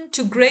garland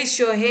to grace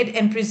your head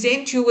and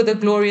present you with a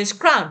glorious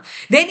crown.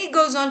 Then he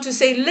goes on to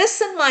say,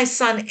 listen, my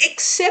son,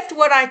 accept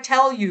what I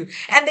tell you,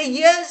 and the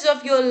years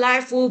of your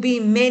life will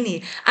be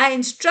many. I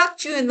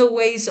instruct you in the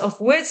ways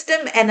of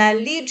wisdom and I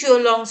lead you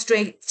along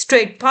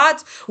straight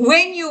paths.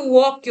 When you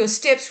walk, your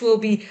steps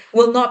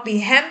will not be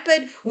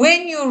hampered.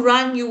 When you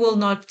run, you will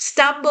not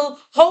stumble.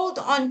 Hold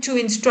on to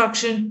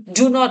instruction.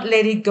 Do not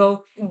let it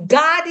go.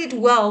 Guard it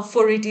well,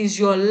 for it is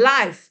your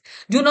life.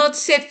 Do not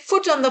set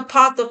foot on the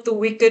path of the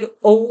wicked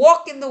or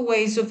walk in the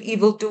ways of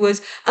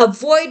evildoers.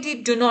 Avoid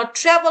it. Do not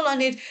travel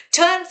on it.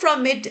 Turn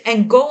from it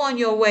and go on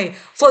your way,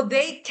 for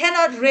they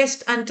cannot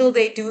rest until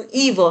they do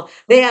evil.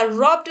 They are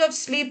robbed of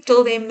sleep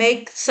till they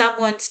make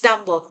someone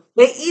stumble.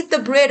 They eat the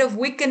bread of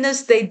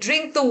wickedness. They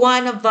drink the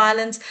wine of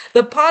violence.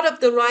 The path of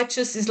the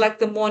righteous is like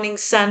the morning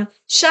sun,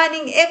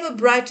 shining ever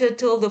brighter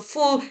till the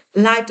full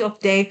light of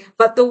day.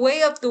 But the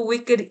way of the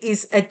wicked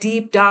is a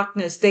deep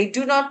darkness. They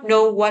do not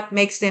know what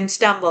makes them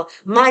stumble.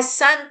 My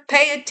son,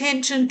 pay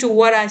attention to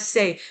what I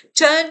say.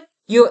 Turn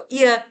your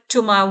ear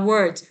to my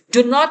words.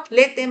 Do not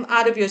let them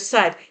out of your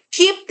sight.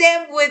 Keep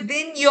them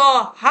within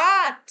your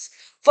heart,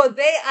 for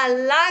they are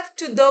life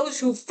to those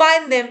who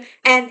find them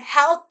and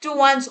health to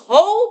one's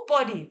whole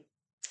body.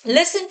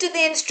 Listen to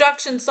the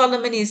instructions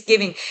Solomon is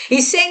giving.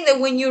 He's saying that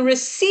when you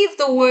receive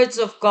the words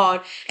of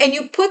God and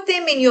you put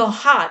them in your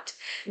heart,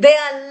 they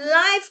are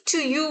life to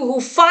you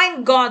who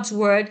find God's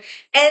word,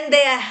 and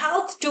they are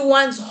health to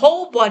one's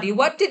whole body.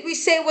 What did we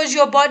say was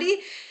your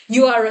body?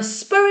 You are a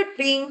spirit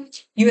being,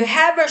 you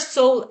have a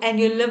soul, and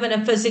you live in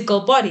a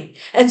physical body.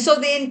 And so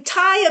the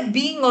entire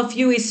being of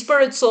you is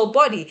spirit, soul,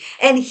 body.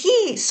 And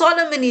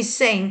Solomon is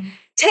saying,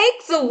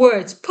 take the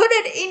words, put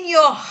it in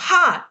your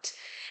heart,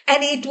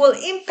 and it will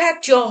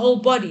impact your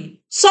whole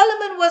body.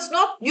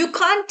 You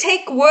can't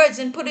take words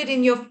and put it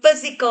in your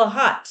physical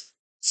heart.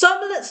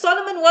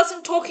 Solomon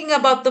wasn't talking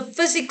about the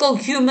physical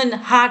human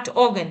heart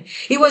organ.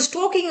 He was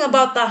talking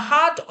about the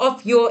heart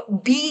of your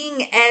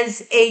being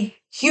as a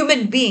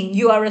human being.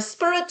 You are a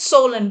spirit,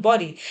 soul, and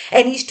body.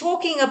 And he's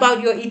talking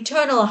about your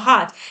eternal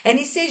heart. And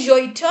he says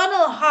your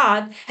eternal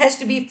heart has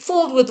to be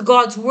filled with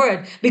God's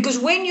word. Because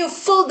when you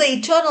fill the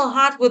eternal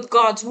heart with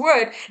God's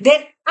word,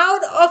 then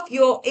out of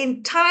your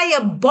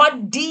entire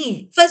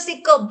body,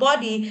 physical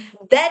body,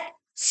 that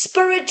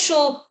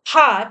spiritual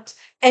heart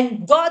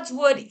and God's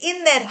word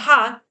in that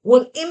heart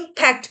will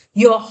impact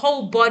your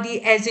whole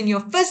body, as in your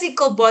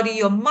physical body,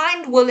 your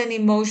mind, will, and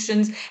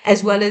emotions,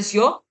 as well as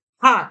your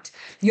heart,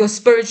 your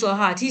spiritual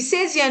heart. He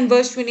says here in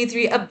verse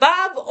 23,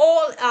 above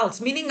all else,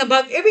 meaning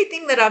above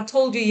everything that I've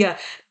told you here,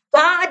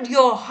 guard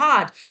your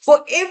heart,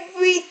 for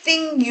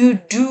everything you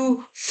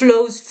do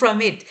flows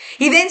from it.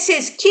 He then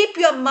says, keep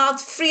your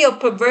mouth free of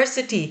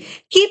perversity.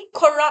 Keep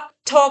corrupt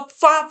talk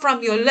far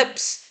from your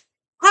lips.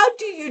 How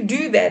do you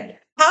do that?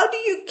 How do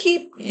you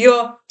keep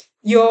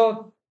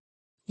your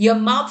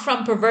mouth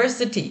from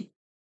perversity?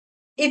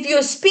 If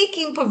you're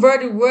speaking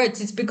perverted words,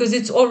 it's because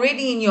it's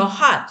already in your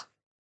heart.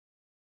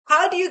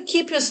 How do you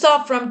keep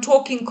yourself from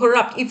talking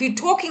corrupt? If you're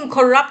talking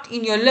corrupt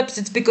in your lips,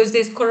 it's because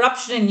there's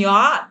corruption in your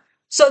heart.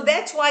 So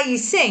that's why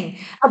he's saying,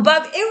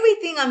 above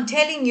everything I'm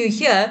telling you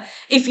here,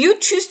 if you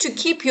choose to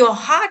keep your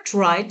heart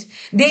right,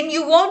 then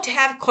you won't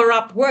have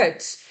corrupt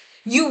words.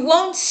 You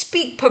won't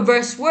speak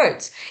perverse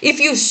words. If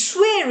you're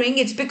swearing,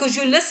 it's because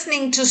you're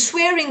listening to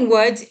swearing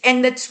words,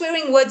 and that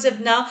swearing words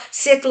have now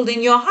settled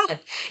in your heart.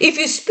 If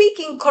you're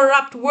speaking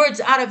corrupt words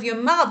out of your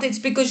mouth, it's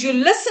because you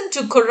listen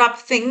to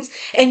corrupt things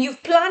and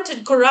you've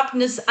planted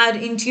corruptness out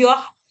into your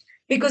heart.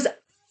 Because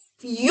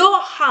your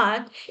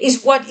heart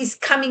is what is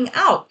coming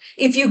out.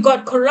 If you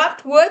got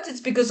corrupt words, it's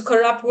because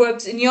corrupt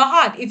words in your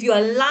heart. If you are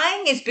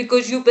lying, it's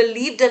because you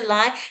believed a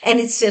lie and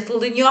it's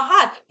settled in your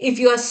heart. If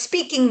you are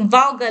speaking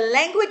vulgar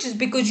language, it's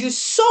because you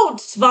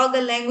sowed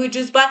vulgar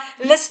languages by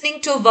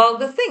listening to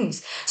vulgar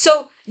things.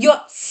 So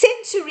Your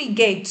sensory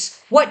gates,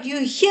 what you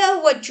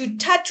hear, what you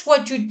touch,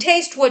 what you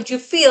taste, what you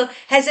feel,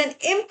 has an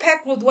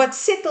impact with what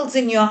settles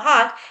in your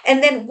heart.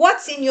 And then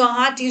what's in your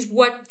heart is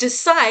what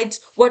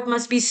decides what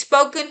must be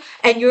spoken,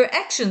 and your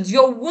actions,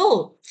 your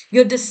will,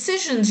 your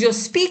decisions, your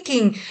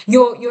speaking,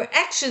 your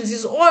actions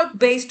is all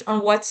based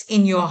on what's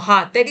in your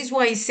heart. That is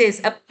why he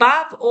says,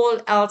 above all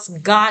else,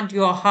 guard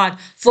your heart,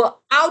 for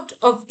out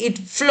of it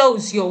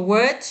flows your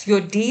words,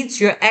 your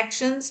deeds, your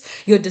actions,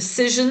 your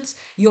decisions,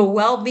 your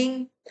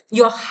well-being.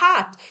 Your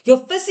heart,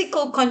 your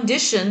physical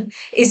condition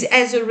is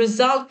as a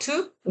result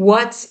to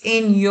what's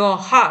in your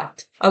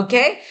heart.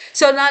 Okay.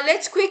 So now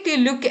let's quickly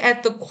look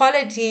at the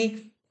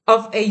quality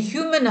of a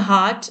human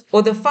heart,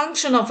 or the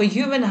function of a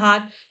human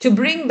heart, to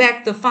bring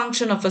back the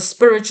function of a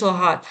spiritual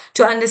heart,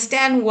 to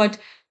understand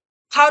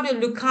how to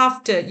look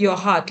after your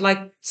heart.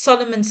 Like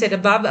Solomon said,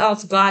 above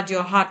else, guard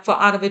your heart, for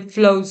out of it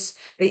flows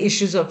the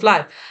issues of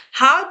life.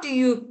 How do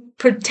you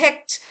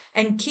protect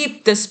and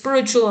keep the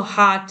spiritual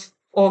heart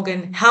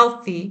organ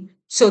healthy,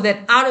 so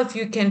that out of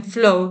you can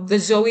flow the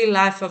Zoe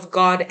life of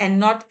God and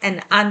not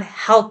an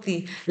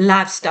unhealthy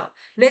lifestyle?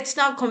 Let's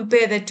now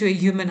compare that to a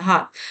human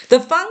heart.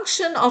 The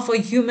function of a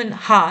human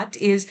heart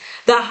is,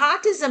 the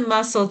heart is a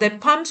muscle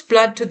that pumps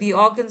blood to the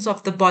organs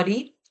of the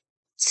body,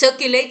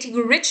 circulating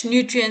rich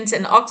nutrients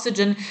and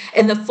oxygen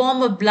in the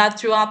form of blood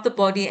throughout the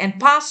body, and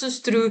passes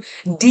through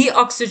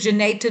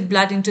deoxygenated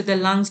blood into the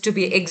lungs to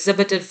be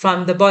exhibited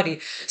from the body.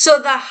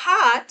 So the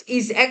heart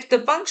is,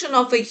 the function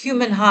of a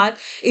human heart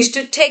is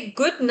to take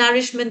good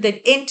nourishment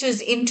that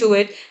enters into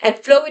it and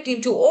flow it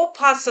into all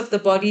parts of the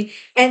body,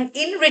 and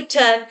in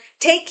return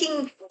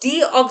taking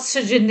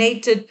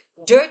deoxygenated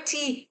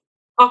dirty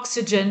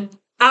oxygen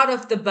out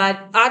of the blood,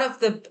 out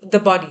of the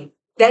body.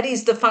 That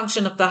is the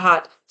function of the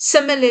heart.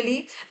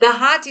 Similarly, the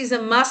heart is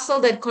a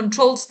muscle that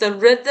controls the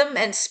rhythm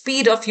and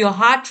speed of your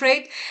heart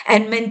rate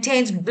and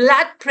maintains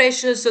blood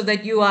pressure so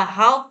that you are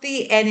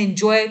healthy and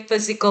enjoy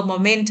physical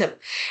momentum.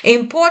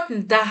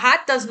 Important, the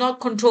heart does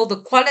not control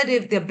the quality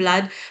of the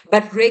blood,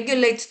 but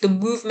regulates the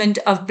movement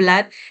of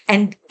blood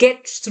and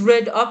gets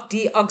rid of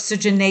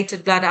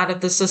deoxygenated blood out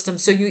of the system.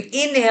 So you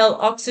inhale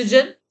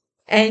oxygen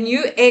and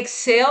you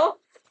exhale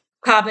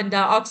carbon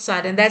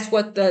dioxide, and that's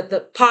what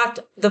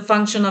the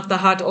function of the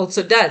heart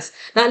also does.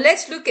 Now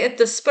let's look at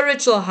the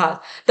spiritual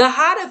heart. The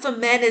heart of a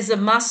man is a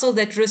muscle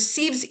that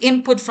receives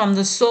input from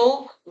the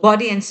soul,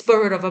 body, and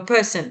spirit of a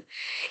person.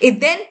 It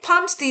then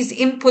pumps these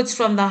inputs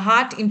from the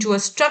heart into a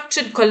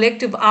structured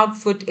collective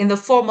output in the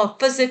form of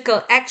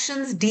physical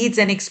actions, deeds,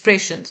 and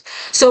expressions.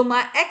 So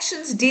my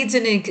actions, deeds,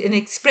 and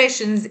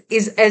expressions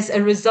is as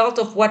a result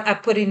of what I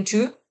put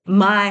into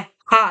my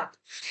heart.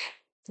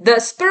 The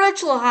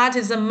spiritual heart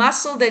is a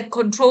muscle that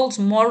controls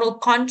moral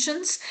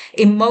conscience,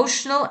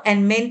 emotional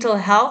and mental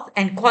health,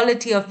 and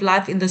quality of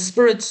life in the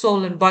spirit,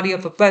 soul, and body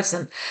of a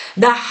person.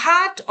 The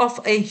heart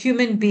of a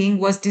human being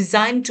was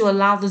designed to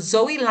allow the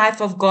Zoe life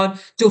of God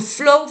to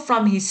flow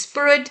from his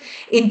spirit,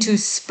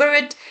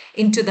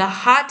 into the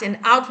heart, and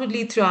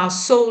outwardly through our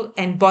soul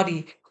and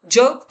body.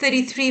 Job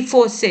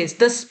 33:4 says,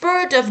 the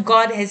Spirit of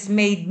God has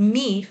made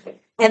me,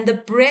 and the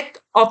breath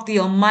of the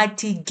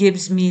Almighty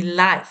gives me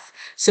life.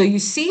 So you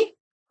see,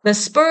 the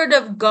Spirit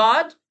of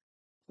God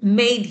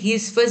made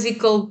his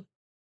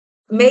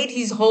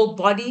whole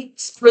body,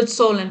 spirit,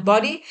 soul, and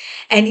body.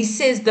 And he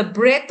says the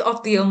breath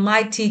of the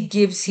Almighty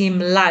gives him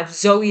life,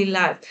 Zoe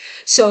life.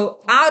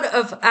 So out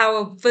of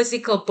our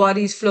physical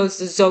bodies flows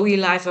the Zoe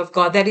life of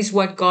God. That is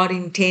what God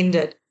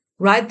intended,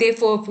 right?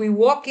 Therefore, if we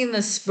walk in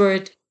the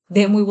Spirit,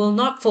 then we will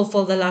not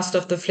fulfill the lust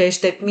of the flesh.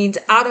 That means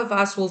out of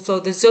us will flow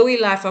the Zoe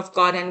life of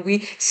God, and we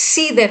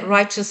see that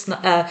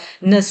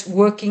righteousness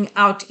working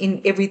out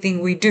in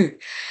everything we do.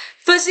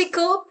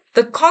 Physical,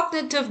 the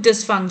cognitive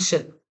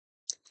dysfunction,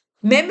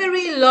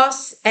 memory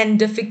loss, and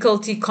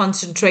difficulty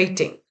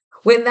concentrating.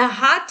 When the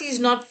heart is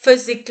not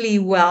physically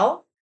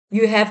well,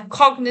 you have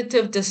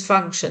cognitive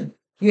dysfunction.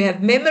 You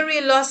have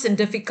memory loss and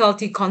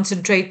difficulty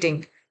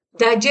concentrating.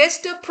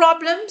 Digestive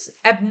problems,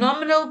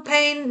 abdominal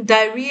pain,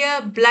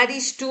 diarrhea, bloody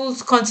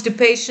stools,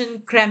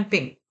 constipation,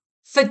 cramping.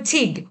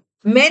 Fatigue,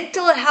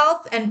 mental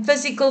health and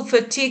physical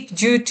fatigue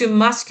due to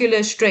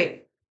muscular strain.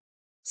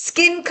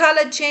 Skin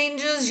color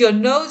changes, your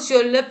nose,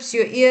 your lips,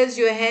 your ears,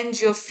 your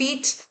hands, your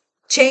feet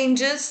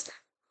changes.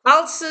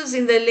 Ulcers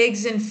in the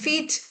legs and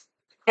feet,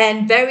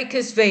 and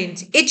varicose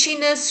veins.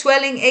 Itchiness,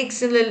 swelling,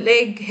 aches in the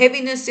leg,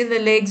 heaviness in the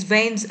legs,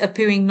 veins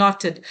appearing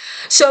knotted.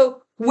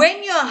 So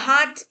when your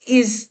heart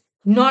is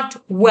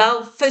not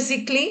well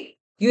physically,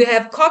 you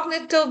have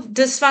cognitive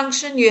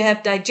dysfunction, you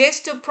have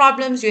digestive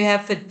problems, you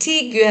have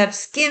fatigue, you have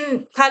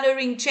skin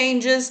coloring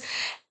changes,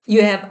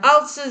 you have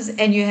ulcers,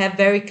 and you have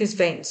varicose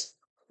veins.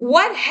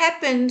 What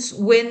happens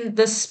when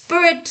the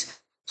spirit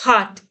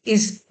heart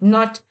is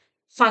not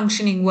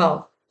functioning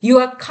well? You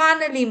are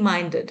carnally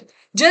minded.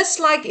 Just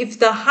like if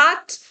the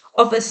heart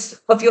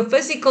of your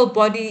physical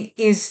body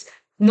is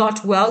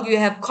not well, you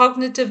have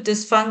cognitive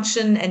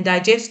dysfunction and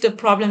digestive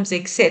problems,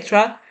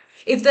 etc.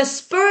 If the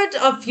spirit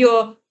of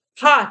your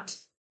heart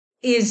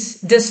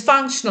is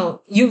dysfunctional,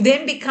 you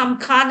then become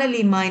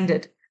carnally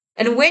minded.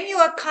 And when you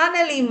are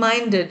carnally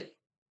minded,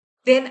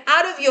 then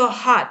out of your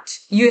heart,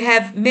 you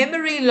have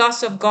memory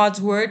loss of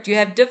God's word. You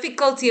have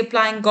difficulty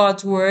applying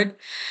God's word.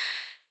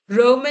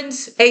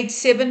 Romans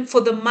 8:7,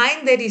 for the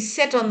mind that is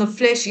set on the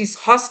flesh is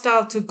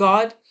hostile to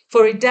God,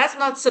 for it does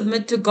not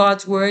submit to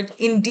God's word.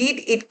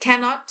 Indeed, it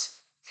cannot.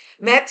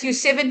 Matthew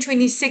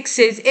 7:26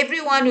 says,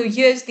 everyone who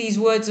hears these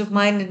words of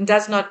mine and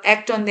does not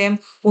act on them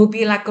will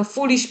be like a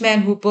foolish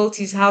man who built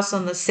his house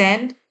on the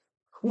sand.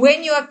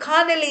 When you are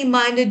carnally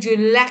minded, you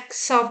lack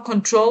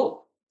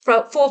self-control.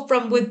 For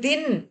from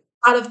within,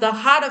 out of the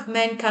heart of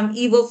man come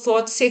evil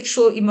thoughts,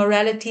 sexual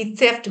immorality,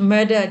 theft,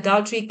 murder,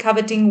 adultery,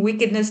 coveting,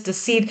 wickedness,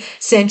 deceit,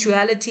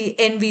 sensuality,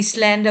 envy,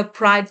 slander,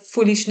 pride,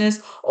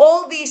 foolishness.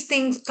 All these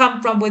things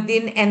come from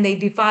within and they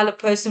defile a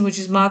person, which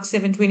is Mark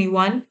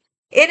 7:21.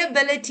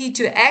 Inability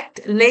to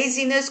act,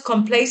 laziness,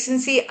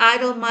 complacency,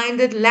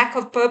 idle-minded, lack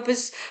of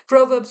purpose.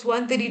 Proverbs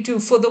 132.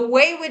 For the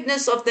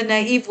waywardness of the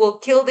naive will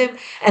kill them,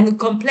 and the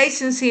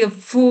complacency of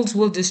fools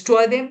will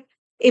destroy them.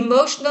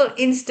 Emotional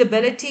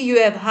instability.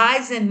 You have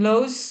highs and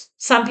lows.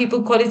 Some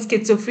people call it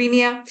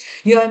schizophrenia.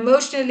 You're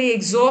emotionally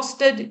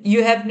exhausted.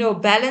 You have no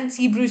balance.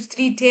 Hebrews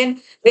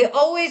 3:10. They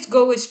always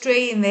go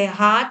astray in their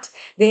heart.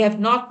 They have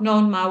not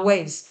known my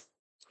ways.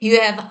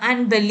 You have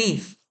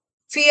unbelief,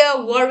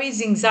 fear,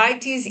 worries,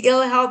 anxieties,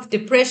 ill health,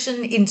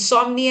 depression,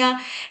 insomnia,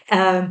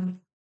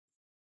 um,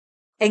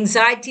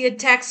 anxiety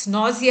attacks,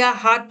 nausea,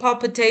 heart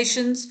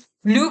palpitations.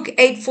 Luke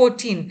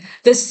 8:14.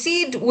 The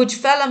seed which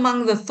fell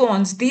among the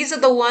thorns, these are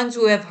the ones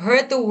who have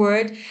heard the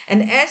word,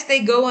 and as they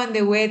go on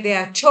their way, they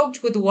are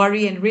choked with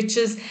worry and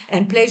riches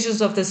and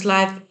pleasures of this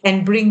life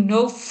and bring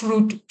no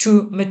fruit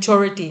to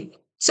maturity.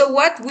 So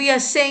what we are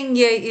saying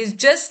here is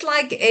just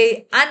like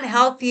a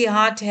unhealthy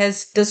heart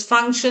has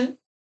dysfunction,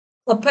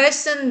 a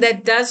person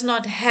that does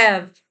not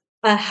have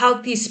a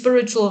healthy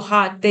spiritual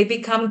heart, they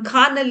become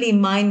carnally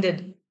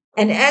minded.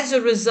 And as a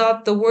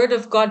result, the word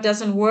of God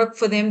doesn't work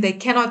for them. They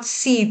cannot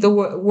see the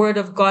word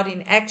of God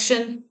in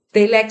action.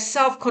 They lack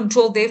self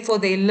control. Therefore,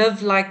 they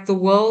live like the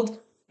world.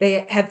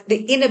 They have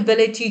the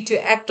inability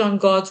to act on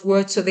God's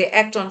word. So they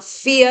act on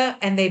fear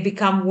and they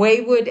become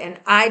wayward and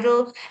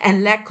idle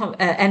and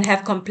and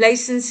have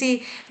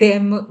complacency. They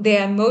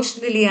are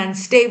emotionally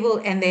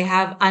unstable and they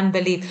have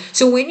unbelief.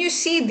 So when you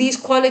see these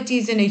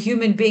qualities in a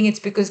human being, it's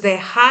because their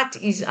heart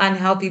is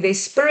unhealthy. Their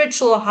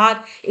spiritual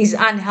heart is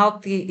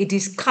unhealthy. It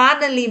is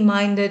carnally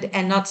minded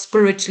and not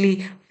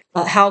spiritually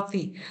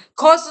healthy.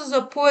 Causes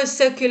of poor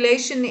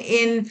circulation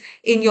in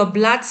your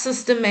blood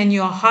system and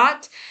your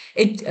heart.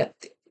 It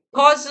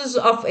causes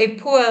of a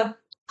poor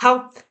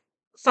health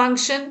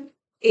function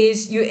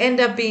is you end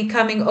up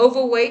becoming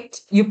overweight,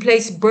 you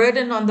place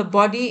burden on the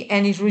body,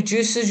 and it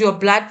reduces your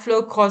blood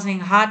flow, causing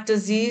heart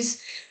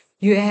disease.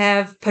 You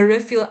have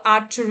peripheral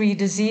artery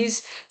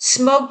disease.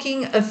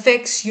 Smoking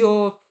affects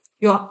your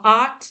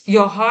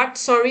heart,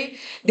 sorry.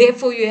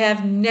 Therefore, you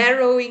have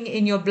narrowing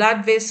in your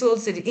blood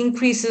vessels. It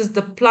increases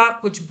the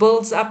plaque, which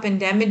builds up and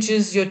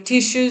damages your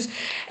tissues,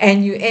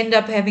 and you end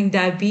up having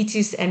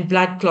diabetes and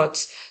blood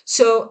clots.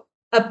 So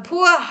a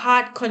poor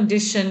heart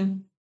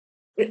condition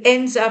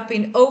ends up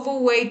in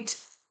overweight.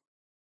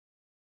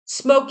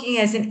 Smoking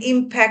has an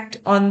impact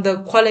on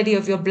the quality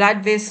of your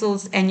blood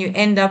vessels, and you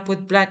end up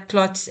with blood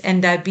clots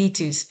and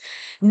diabetes.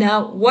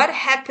 Now, what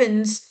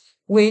happens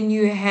when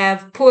you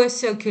have poor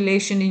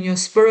circulation in your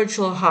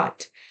spiritual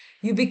heart?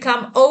 You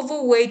become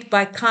overweight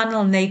by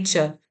carnal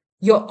nature.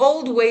 Your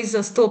old ways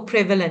are still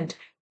prevalent.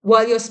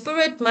 While your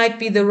spirit might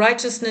be the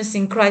righteousness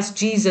in Christ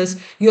Jesus,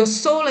 your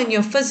soul and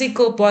your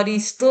physical body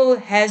still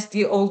has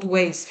the old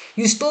ways.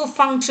 You still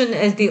function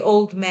as the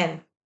old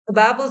man. The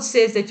Bible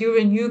says that you're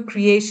a new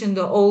creation,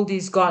 the old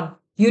is gone.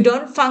 You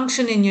don't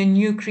function in your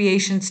new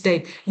creation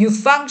state. You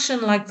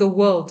function like the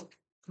world.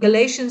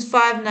 Galatians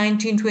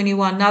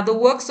 5:19-21. Now the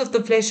works of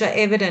the flesh are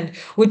evident,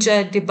 which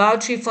are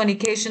debauchery,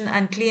 fornication,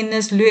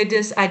 uncleanness,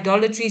 lewdness,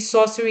 idolatry,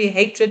 sorcery,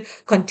 hatred,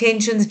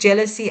 contentions,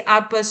 jealousy,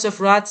 outbursts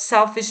of wrath,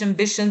 selfish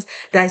ambitions,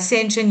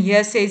 dissension,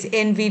 hearsays,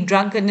 envy,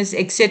 drunkenness,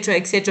 etc.,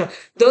 etc.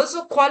 Those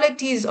are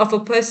qualities of a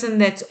person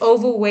that's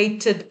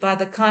overweighted by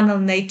the carnal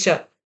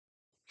nature.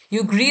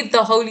 You grieve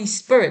the Holy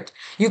Spirit.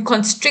 You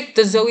constrict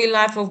the Zoe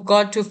life of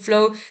God to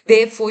flow.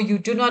 Therefore, you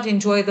do not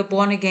enjoy the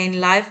born again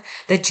life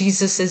that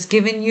Jesus has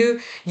given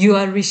you. You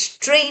are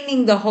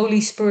restraining the Holy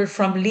Spirit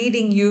from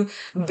leading you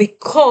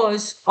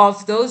because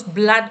of those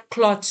blood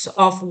clots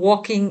of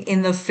walking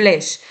in the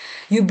flesh.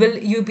 You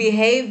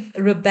behave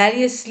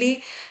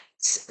rebelliously.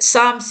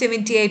 Psalm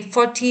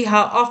 78:40,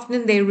 how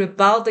often they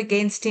rebelled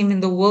against him in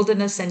the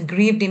wilderness and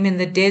grieved him in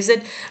the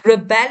desert.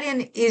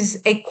 Rebellion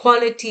is a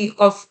quality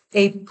of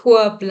a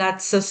poor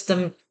blood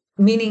system,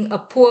 meaning a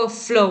poor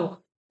flow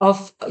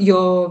of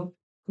your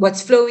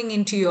what's flowing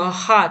into your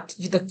heart.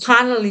 The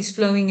carnal is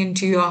flowing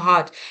into your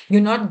heart.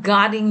 You're not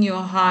guarding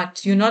your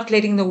heart. You're not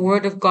letting the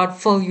word of God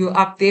fill you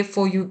up.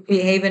 Therefore, you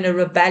behave in a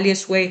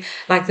rebellious way,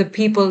 like the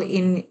people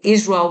in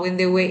Israel when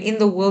they were in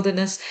the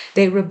wilderness.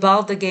 They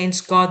rebelled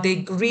against God. They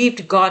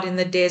grieved God in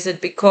the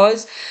desert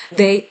because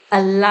they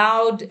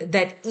allowed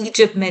that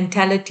Egypt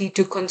mentality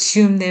to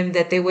consume them,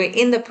 that they were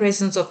in the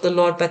presence of the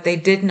Lord, but they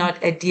did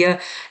not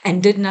adhere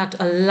and did not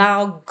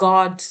allow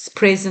God's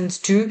presence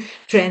to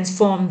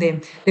transform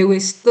them. They were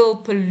still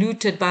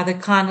polluted by the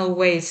carnal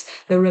ways,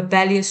 the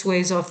rebellious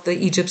ways of the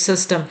Egypt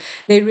system.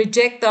 They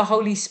reject the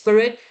Holy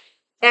Spirit.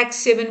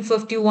 Acts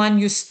 7:51,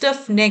 you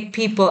stiff-necked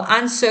people,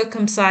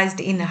 uncircumcised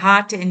in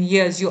heart and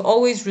ears. You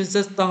always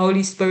resist the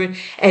Holy Spirit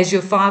as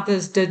your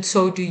fathers did,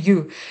 so do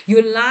you.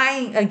 You're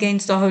lying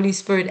against the Holy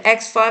Spirit.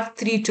 Acts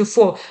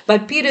 5:3-4.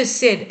 But Peter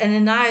said,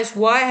 Ananias,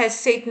 why has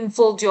Satan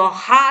filled your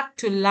heart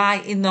to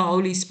lie in the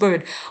Holy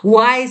Spirit?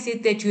 Why is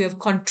it that you have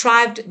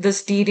contrived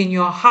this deed in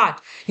your heart?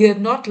 You have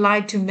not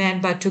lied to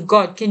man, but to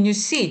God. Can you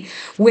see?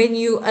 When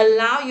you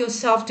allow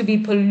yourself to be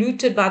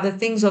polluted by the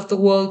things of the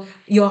world,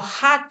 your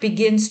heart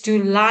begins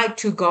to lie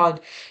to God.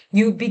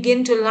 You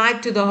begin to lie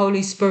to the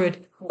Holy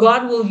Spirit.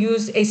 God will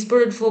use a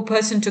spiritual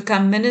person to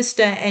come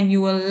minister, and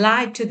you will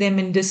lie to them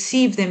and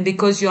deceive them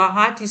because your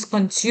heart is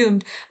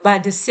consumed by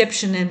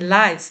deception and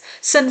lies.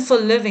 Sinful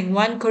living,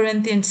 1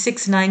 Corinthians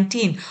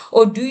 6:19.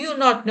 Or do you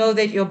not know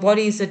that your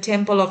body is a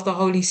temple of the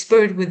Holy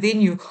Spirit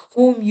within you,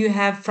 whom you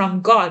have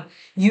from God?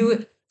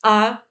 You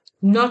are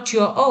not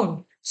your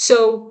own.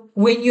 So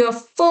when you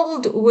are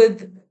filled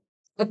with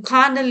a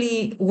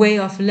carnally way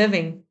of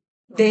living,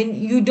 then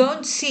you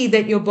don't see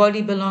that your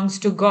body belongs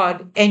to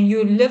God, and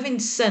you live in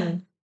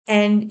sin,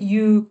 and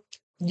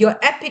your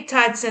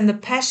appetites and the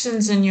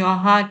passions in your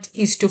heart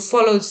is to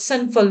follow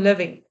sinful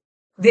living.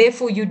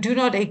 Therefore, you do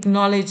not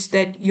acknowledge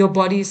that your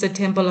body is a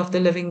temple of the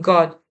living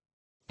God.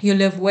 You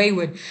live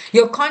wayward.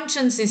 Your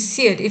conscience is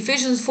seared.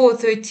 Ephesians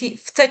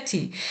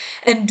 4:30.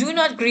 And do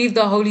not grieve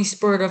the Holy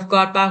Spirit of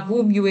God, by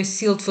whom you were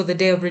sealed for the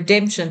day of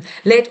redemption.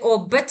 Let all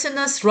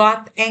bitterness,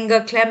 wrath,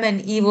 anger, clamor,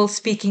 and evil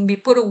speaking be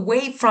put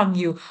away from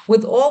you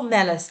with all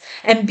malice,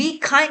 and be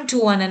kind to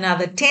one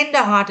another,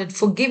 tender-hearted,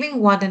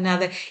 forgiving one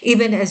another,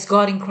 even as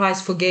God in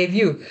Christ forgave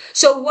you.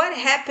 So what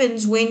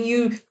happens when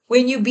you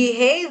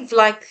behave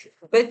like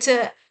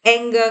bitter,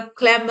 anger,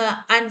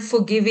 clamor,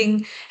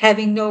 unforgiving,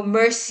 having no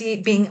mercy,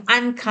 being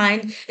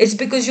unkind? It's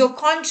because your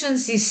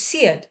conscience is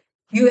seared.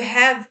 You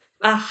have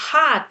a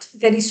heart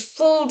that is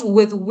filled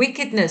with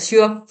wickedness.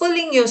 You are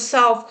filling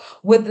yourself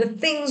with the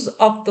things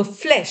of the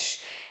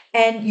flesh,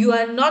 and you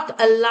are not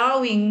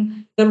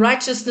allowing the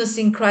righteousness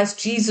in Christ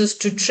Jesus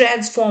to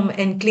transform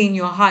and clean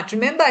your heart.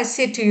 Remember, I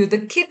said to you,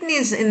 the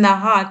kidneys in the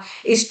heart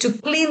is to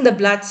clean the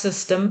blood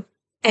system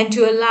and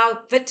to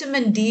allow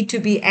vitamin D to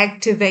be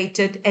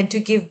activated and to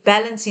give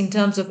balance in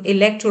terms of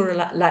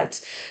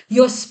electrolytes.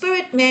 Your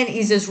spirit man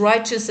is as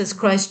righteous as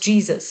Christ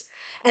Jesus.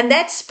 And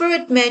that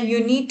spirit man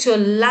you need to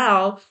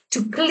allow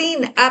to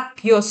clean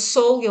up your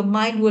soul, your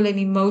mind, will, and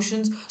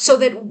emotions, so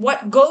that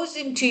what goes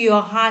into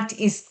your heart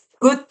is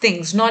good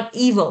things, not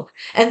evil.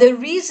 And the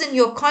reason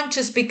your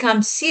conscience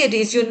becomes seared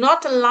is you're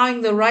not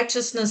allowing the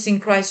righteousness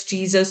in Christ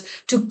Jesus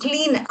to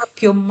clean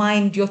up your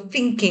mind, your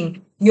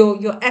thinking,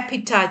 your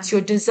appetites, your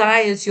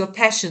desires, your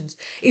passions.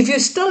 If you're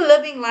still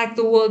living like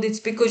the world, it's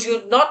because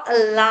you've not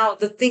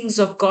allowed the things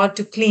of God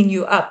to clean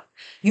you up.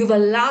 You've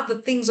allowed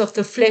the things of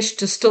the flesh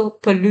to still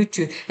pollute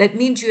you. That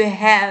means you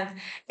have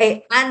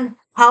an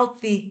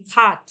unhealthy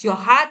heart. Your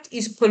heart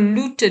is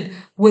polluted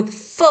with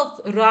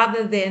filth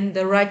rather than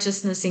the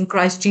righteousness in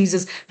Christ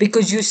Jesus,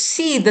 because you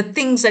see the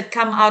things that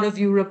come out of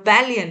you: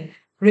 rebellion,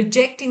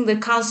 rejecting the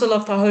counsel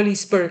of the Holy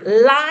Spirit,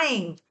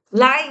 lying.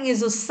 Lying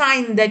is a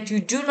sign that you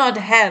do not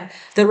have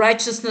the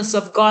righteousness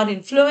of God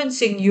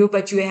influencing you,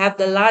 but you have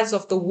the lies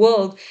of the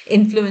world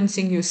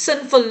influencing you.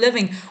 Sinful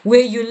living,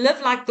 where you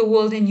live like the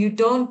world and you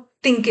don't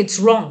think it's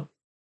wrong.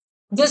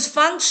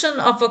 Dysfunction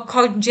of a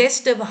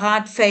congestive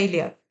heart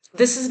failure.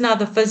 This is now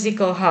the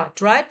physical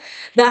heart, right?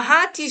 The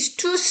heart is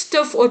too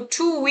stiff or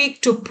too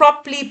weak to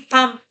properly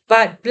pump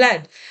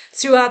blood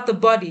throughout the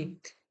body.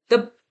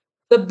 The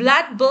the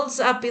blood builds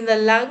up in the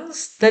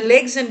lungs, the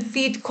legs and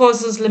feet,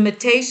 causes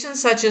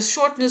limitations such as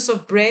shortness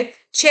of breath,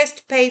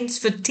 chest pains,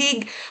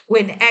 fatigue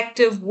when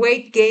active,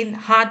 weight gain,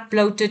 heart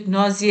bloated,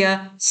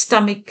 nausea,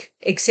 stomach,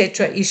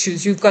 etc.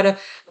 issues. You've got a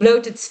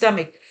bloated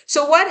stomach.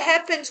 So what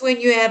happens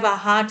when you have a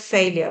heart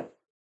failure?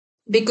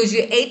 Because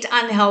you ate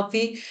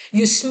unhealthy,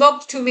 you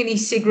smoked too many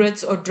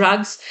cigarettes or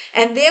drugs,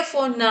 and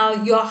therefore now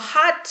your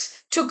heart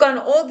took on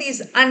all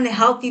these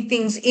unhealthy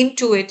things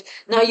into it.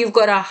 Now you've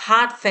got a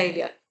heart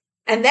failure.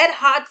 And that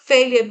heart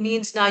failure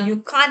means now you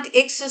can't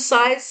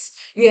exercise,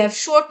 you have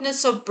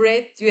shortness of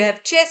breath, you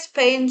have chest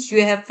pains,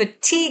 you have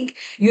fatigue,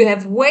 you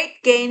have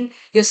weight gain,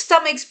 your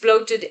stomach's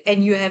bloated,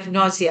 and you have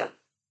nausea.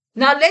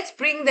 Now let's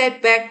bring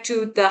that back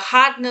to the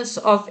hardness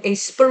of a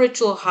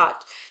spiritual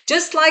heart.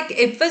 Just like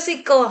a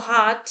physical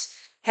heart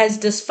has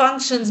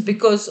dysfunctions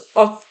because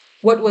of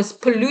what was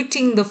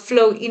polluting the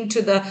flow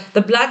into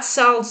the blood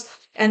cells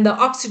and the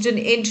oxygen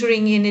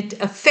entering in it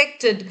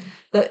affected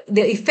the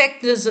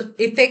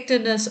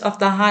effectiveness of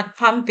the heart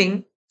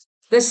pumping.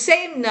 The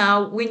same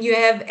now when you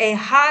have a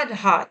hard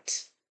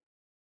heart,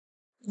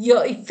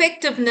 your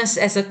effectiveness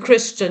as a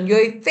Christian,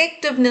 your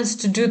effectiveness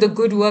to do the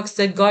good works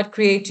that God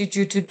created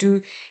you to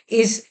do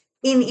is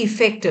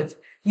ineffective.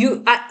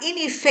 You are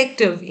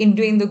ineffective in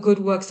doing the good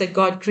works that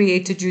God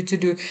created you to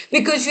do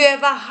because you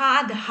have a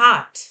hard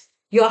heart.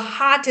 Your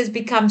heart has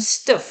become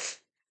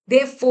stiff.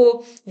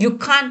 Therefore, you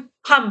can't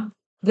pump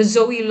the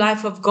Zoe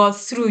life of God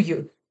through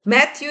you.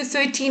 Matthew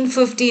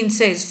 13:15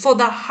 says, "For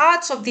the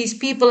hearts of these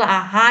people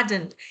are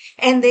hardened,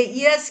 and their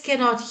ears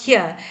cannot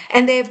hear,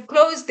 and they have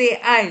closed their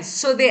eyes.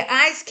 So their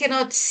eyes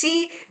cannot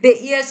see, their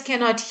ears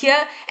cannot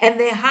hear, and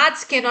their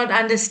hearts cannot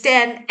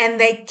understand, and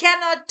they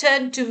cannot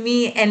turn to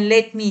me and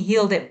let me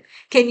heal them."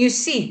 Can you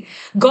see?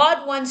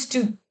 God wants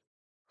to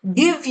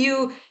give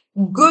you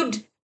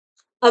good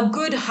a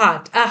good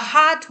heart, a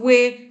heart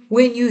where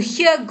when you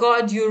hear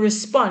God, you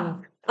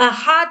respond. A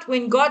heart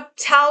when God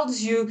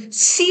tells you,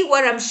 see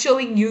what I'm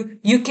showing you,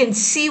 you can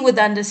see with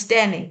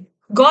understanding.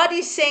 God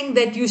is saying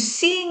that you're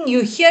seeing,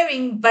 you're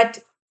hearing, but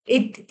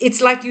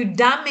it's like you're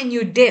dumb and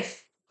you're deaf.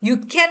 You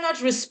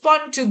cannot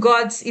respond to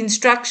God's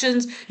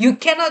instructions. You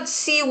cannot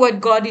see what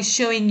God is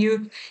showing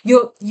you.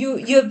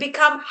 You've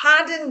become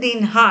hardened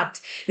in heart.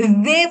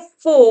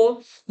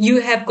 Therefore,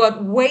 you have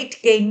got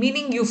weight gain,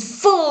 meaning you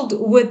filled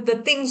with the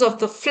things of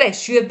the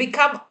flesh. You have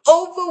become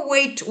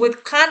overweight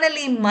with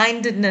carnally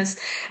mindedness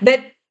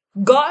that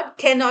God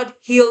cannot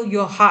heal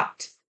your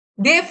heart.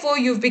 Therefore,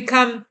 you've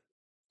become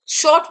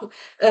short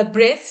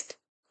breathed,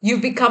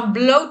 you've become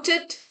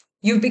bloated,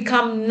 you've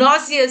become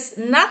nauseous.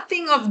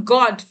 Nothing of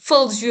God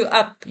fills you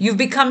up. You've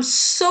become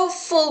so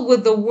full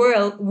with the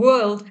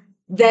world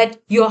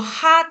that your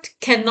heart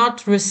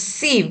cannot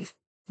receive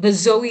the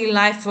Zoe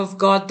life of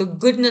God, the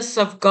goodness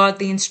of God,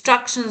 the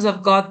instructions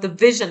of God, the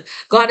vision.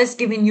 God has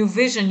given you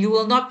vision. You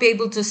will not be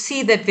able to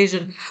see that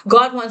vision.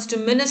 God wants to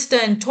minister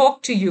and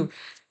talk to you.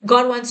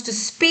 God wants to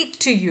speak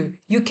to you.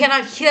 You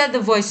cannot hear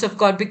the voice of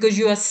God because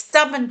you are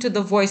stubborn to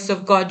the voice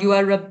of God. You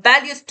are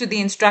rebellious to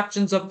the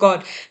instructions of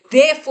God.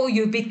 Therefore,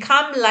 you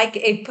become like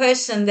a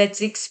person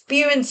that's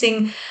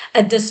experiencing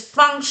a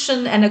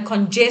dysfunction and a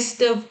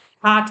congestive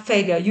heart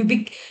failure.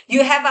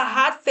 You have a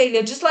heart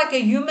failure, just like a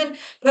human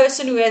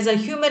person who has a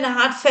human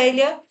heart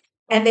failure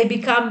and they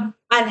become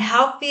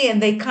unhealthy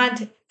and they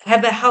can't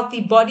have a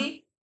healthy body.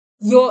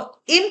 Your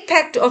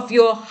impact of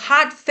your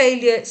heart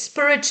failure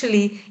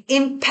spiritually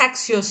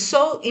impacts your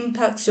soul,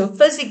 impacts your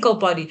physical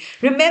body.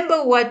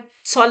 Remember what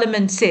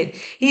Solomon said.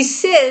 He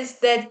says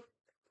that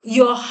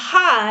your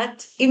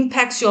heart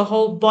impacts your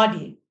whole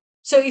body.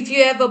 So if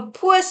you have a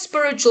poor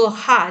spiritual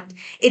heart,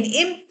 it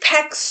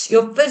impacts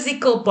your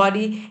physical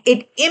body.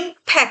 It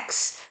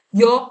impacts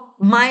your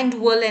mind,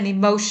 will, and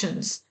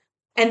emotions.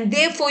 And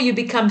therefore you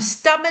become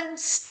stubborn,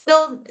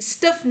 still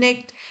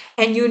stiff-necked,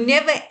 and you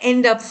never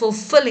end up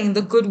fulfilling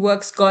the good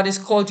works God has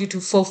called you to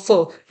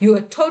fulfill. You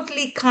are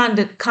totally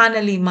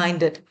carnally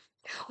minded.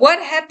 What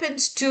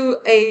happens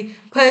to a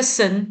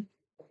person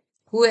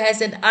who has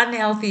an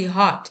unhealthy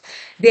heart?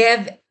 They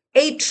have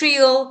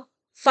atrial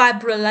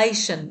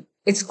fibrillation.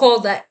 It's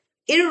called the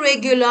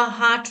irregular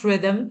heart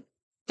rhythm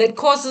that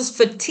causes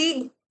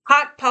fatigue,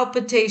 heart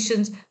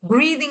palpitations,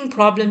 breathing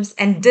problems,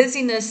 and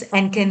dizziness,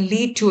 and can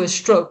lead to a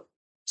stroke.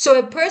 So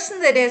a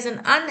person that has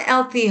an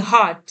unhealthy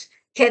heart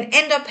can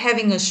end up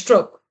having a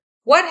stroke.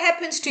 What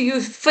happens to you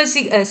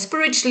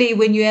spiritually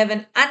when you have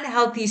an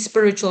unhealthy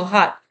spiritual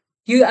heart?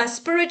 You are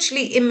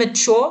spiritually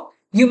immature.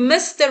 You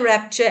miss the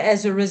rapture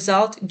as a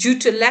result due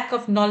to lack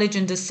of knowledge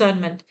and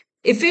discernment.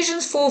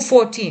 Ephesians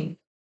 4:14.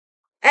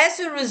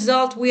 As a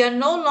result, we are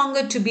no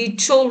longer to be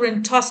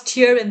children tossed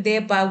here and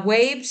there by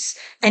waves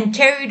and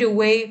carried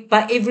away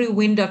by every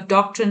wind of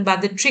doctrine, by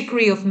the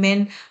trickery of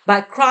men, by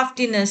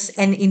craftiness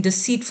and in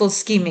deceitful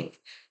scheming.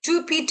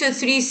 2 Peter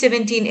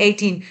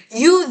 3:17-18.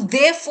 You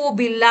therefore,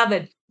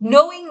 beloved,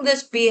 knowing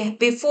this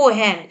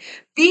beforehand,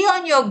 be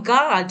on your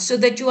guard so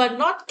that you are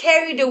not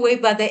carried away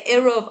by the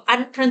error of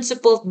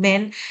unprincipled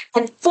men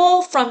and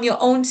fall from your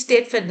own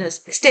steadfastness,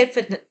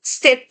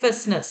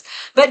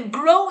 but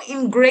grow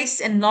in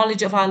grace and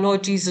knowledge of our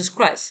Lord Jesus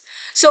Christ.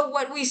 So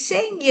what we're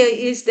saying here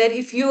is that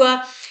if you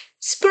are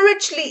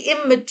spiritually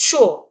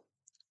immature,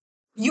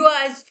 you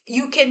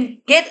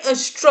can get a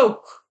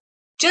stroke.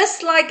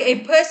 Just like a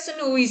person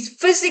who is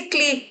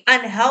physically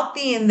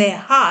unhealthy in their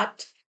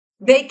heart,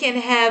 they can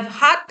have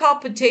heart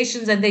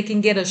palpitations and they can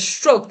get a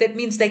stroke. That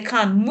means they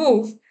can't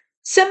move.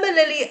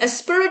 Similarly, a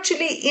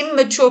spiritually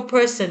immature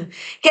person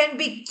can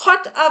be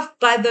caught up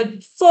by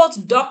the false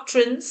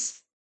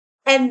doctrines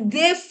and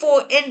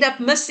therefore end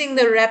up missing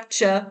the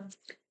rapture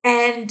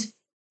and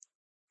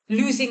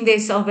losing their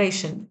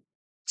salvation.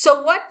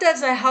 So what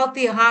does a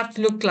healthy heart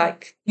look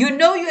like? You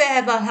know you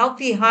have a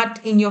healthy heart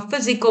in your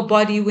physical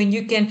body when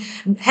you can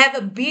have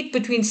a beat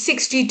between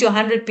 60 to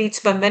 100 beats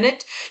per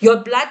minute. Your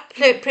blood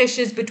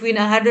pressure is between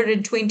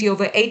 120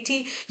 over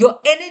 80. Your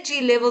energy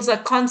levels are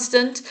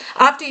constant.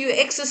 After you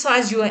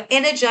exercise, you are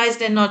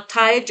energized and not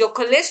tired. Your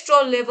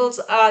cholesterol levels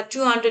are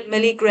 200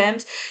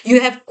 milligrams.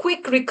 You have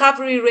quick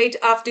recovery rate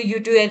after you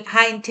do a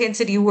high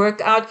intensity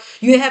workout.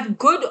 You have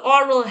good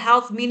oral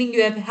health, meaning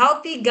you have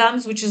healthy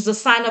gums, which is a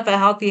sign of a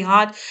healthy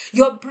heart.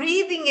 Your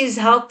breathing is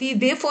healthy,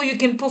 therefore you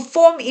can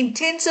perform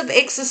intensive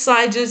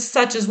exercises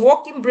such as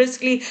walking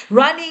briskly,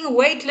 running,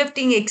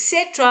 weightlifting,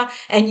 etc.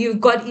 And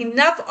you've got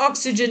enough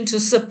oxygen to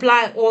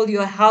supply all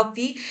your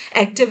healthy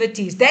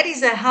activities. That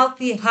is a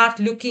healthy heart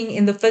looking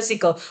in the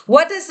physical.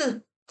 What does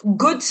a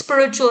good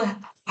spiritual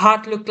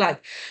heart look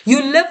like?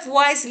 You live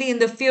wisely in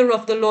the fear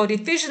of the Lord.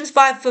 Ephesians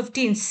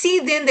 5:15. See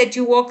then that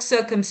you walk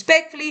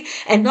circumspectly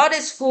and not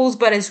as fools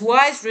but as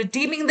wise,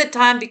 redeeming the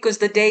time because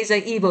the days are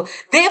evil.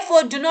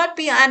 Therefore do not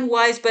be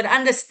unwise but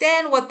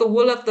understand what the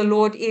will of the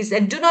Lord is,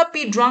 and do not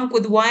be drunk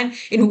with wine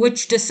in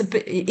which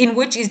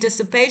is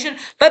dissipation,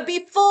 but be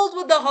filled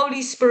with the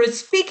Holy Spirit,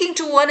 speaking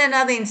to one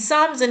another in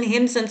psalms and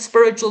hymns and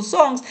spiritual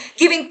songs,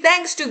 giving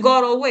thanks to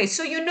God always.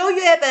 So you know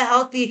you have a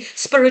healthy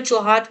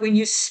spiritual heart when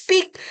you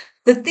speak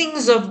the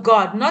things of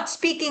God, not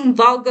speaking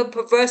vulgar,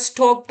 perverse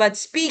talk, but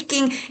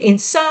speaking in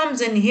psalms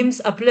and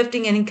hymns,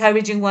 uplifting and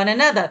encouraging one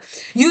another.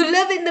 You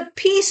live in the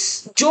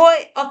peace,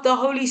 joy of the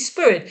Holy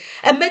Spirit.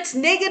 Amidst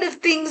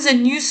negative things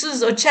and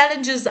nuisances or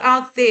challenges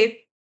out there,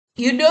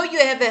 you know you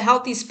have a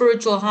healthy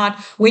spiritual heart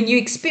when you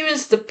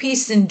experience the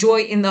peace and joy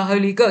in the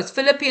Holy Ghost.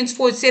 Philippians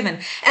 4:7.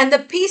 And the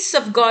peace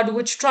of God,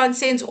 which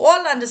transcends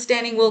all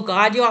understanding, will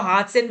guard your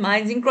hearts and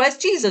minds in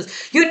Christ Jesus.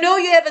 You know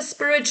you have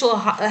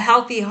a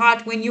healthy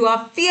heart when you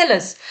are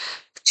fearless.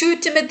 2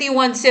 Timothy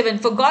 1:7.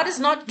 For God has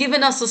not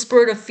given us a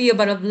spirit of fear,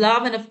 but of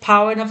love and of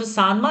power and of a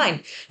sound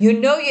mind. You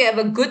know you have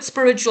a good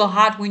spiritual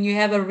heart when you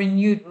have a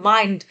renewed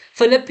mind.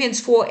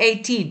 Philippians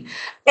 4:18.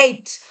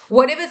 8.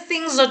 Whatever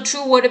things are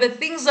true, whatever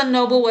things are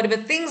noble, whatever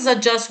things are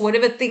just,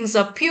 whatever things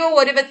are pure,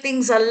 whatever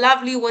things are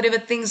lovely, whatever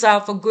things are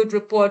for good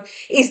report,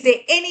 is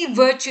there any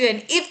virtue,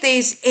 and if there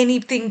is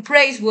anything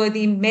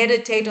praiseworthy,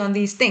 meditate on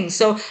these things.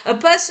 So a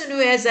person who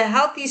has a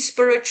healthy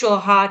spiritual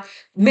heart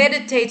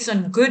meditates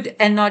on good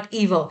and not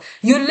evil.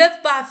 You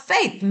live by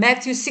faith,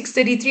 Matthew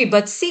 6:33.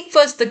 But seek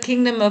first the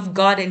kingdom of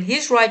God and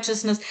his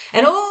righteousness,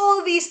 and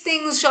all these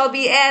things shall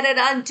be added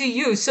unto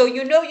you. So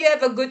you know you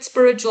have a good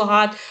spiritual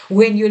heart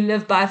when you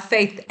live by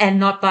faith and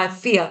not by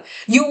fear.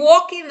 You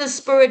walk in the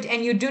Spirit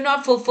and you do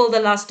not fulfill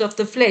the lust of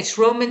the flesh.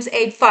 Romans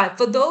 8:5.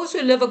 For those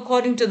who live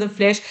according to the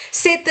flesh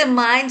set their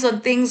minds on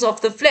things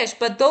of the flesh,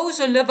 but those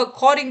who live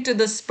according to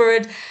the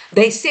Spirit,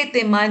 they set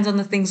their minds on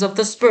the things of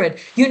the Spirit.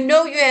 You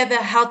know you have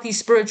a healthy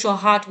spiritual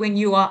heart when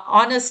you are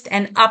honest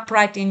and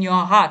upright in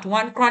your heart.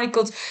 1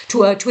 Chronicles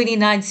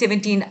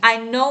 29:17. I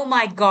know,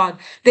 my God,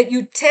 that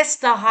you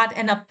test the heart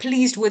and are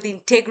pleased with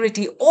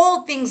integrity.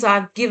 All things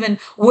are given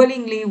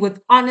willingly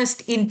with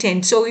honest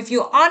intent. So if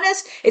you're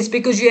honest, it's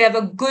because you have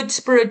a good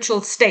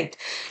spiritual state.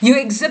 You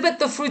exhibit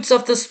the fruits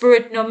of the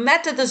Spirit no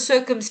matter the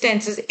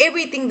circumstances.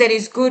 Everything that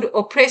is good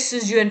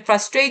oppresses you and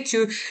frustrates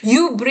you,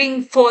 you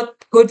bring forth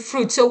good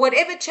fruit. So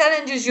whatever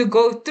challenges you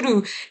go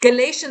through,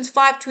 Galatians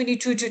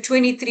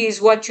 5:22-23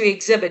 is what you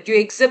exhibit. You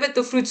exhibit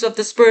the fruits of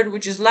the Spirit,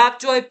 which is love,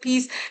 joy,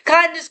 peace,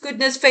 kindness,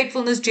 goodness,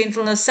 faithfulness,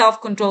 gentleness,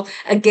 self-control.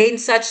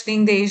 Against such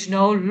thing there is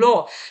no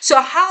law.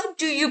 So how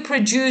do you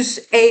produce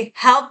a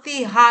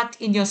healthy heart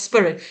in your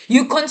spirit?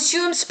 You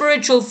consume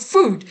spiritual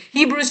food,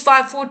 Hebrews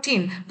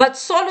 5:14. But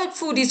solid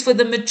food is for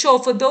the mature,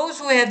 for those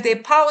who have their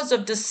powers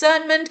of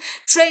discernment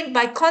trained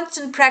by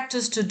constant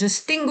practice to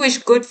distinguish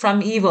good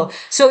from evil.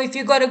 So if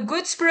you've got a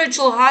good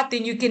spiritual heart,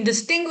 then you can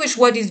distinguish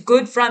what is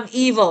good from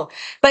evil.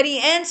 But he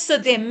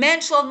answered them,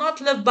 man shall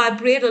not live by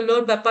bread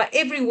alone, but by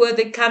every word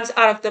that comes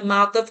out of the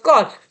mouth of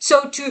God.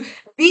 So to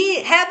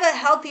have a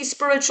healthy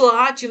spiritual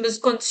heart, you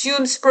must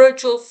consume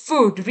spiritual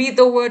food. Read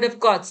the word of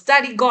God.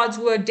 Study God's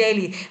word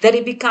daily, that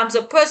it becomes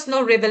a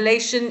personal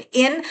revelation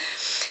in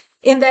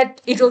that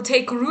it'll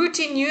take root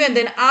in you, and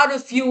then out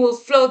of you will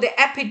flow the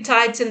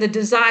appetites and the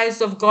desires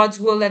of God's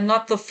will and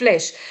not the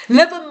flesh.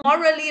 Live a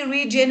morally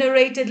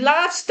regenerated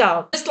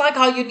lifestyle. Just like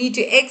how you need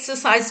to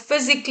exercise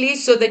physically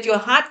so that your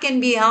heart can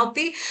be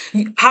healthy,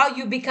 how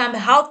you become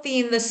healthy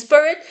in the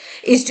spirit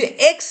is to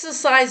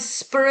exercise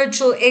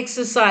spiritual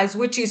exercise,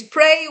 which is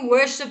pray,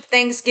 worship,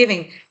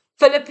 thanksgiving.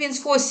 Philippians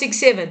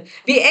 4:6-7.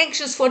 Be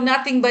anxious for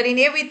nothing, but in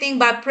everything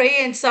by prayer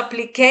and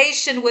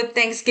supplication with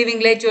thanksgiving,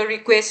 let your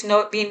requests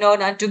be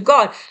known unto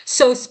God.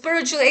 So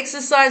spiritual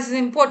exercise is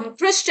important.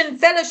 Christian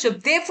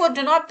fellowship. Therefore,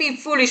 do not be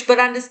foolish, but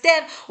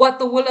understand what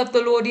the will of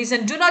the Lord is,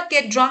 and do not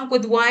get drunk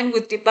with wine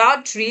with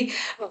debauchery,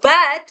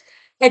 but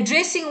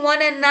addressing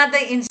one another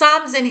in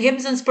psalms and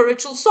hymns and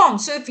spiritual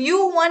songs. So if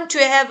you want to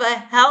have a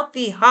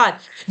healthy heart,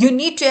 you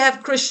need to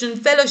have Christian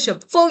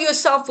fellowship. Fill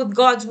yourself with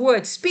God's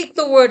word. Speak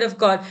the word of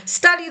God.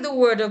 Study the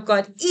word of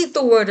God. Eat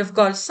the word of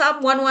God.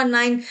 Psalm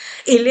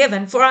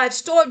 119:11. For I've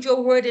stored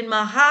your word in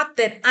my heart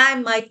that I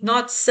might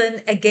not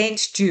sin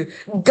against you.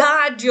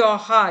 Guard your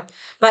heart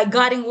by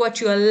guarding what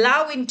you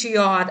allow into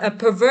your heart. A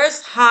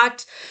perverse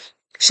heart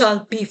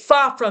shall be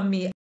far from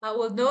me. I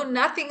will know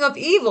nothing of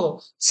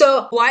evil.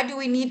 So, why do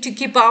we need to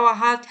keep our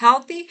heart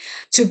healthy?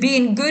 To be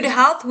in good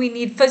health, we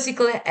need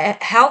physical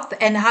health.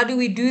 And how do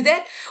we do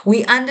that?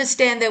 We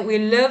understand that we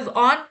live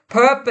on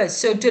purpose.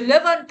 So, to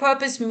live on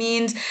purpose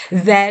means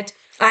that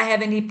I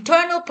have an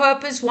eternal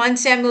purpose, 1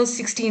 Samuel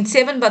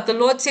 16:7. But the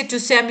Lord said to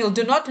Samuel,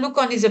 do not look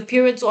on his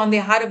appearance or on the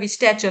height of his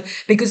stature,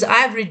 because I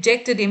have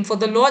rejected him. For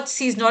the Lord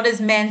sees not as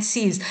man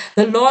sees.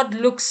 The Lord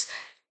looks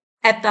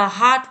at the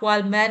heart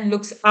while man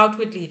looks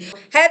outwardly.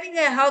 Having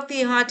a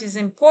healthy heart is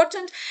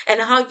important, and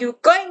how you're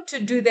going to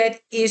do that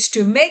is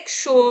to make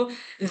sure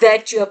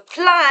that you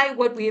apply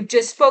what we have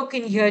just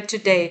spoken here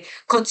today.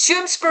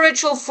 Consume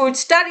spiritual food,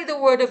 study the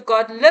word of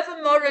God, live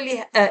a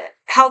morally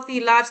healthy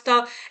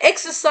lifestyle,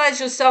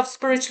 exercise yourself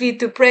spiritually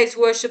through praise,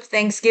 worship,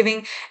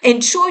 thanksgiving.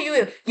 Ensure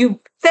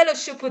you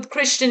fellowship with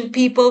Christian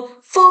people,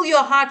 fill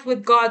your heart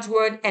with God's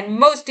word, and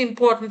most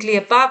importantly,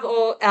 above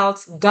all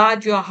else,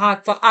 guard your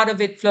heart, for out of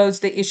it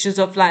flows the issues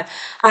of life.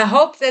 I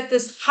hope that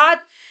this heart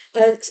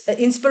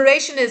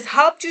inspiration has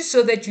helped you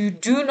so that you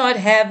do not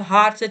have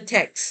heart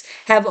attacks.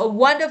 Have a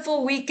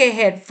wonderful week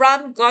ahead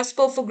from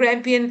Gospel for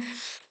Grampian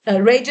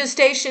radio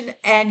station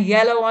and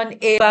Yalo on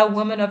Air by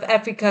Women of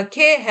Africa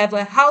Care. Have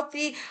a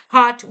healthy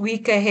heart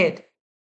week ahead.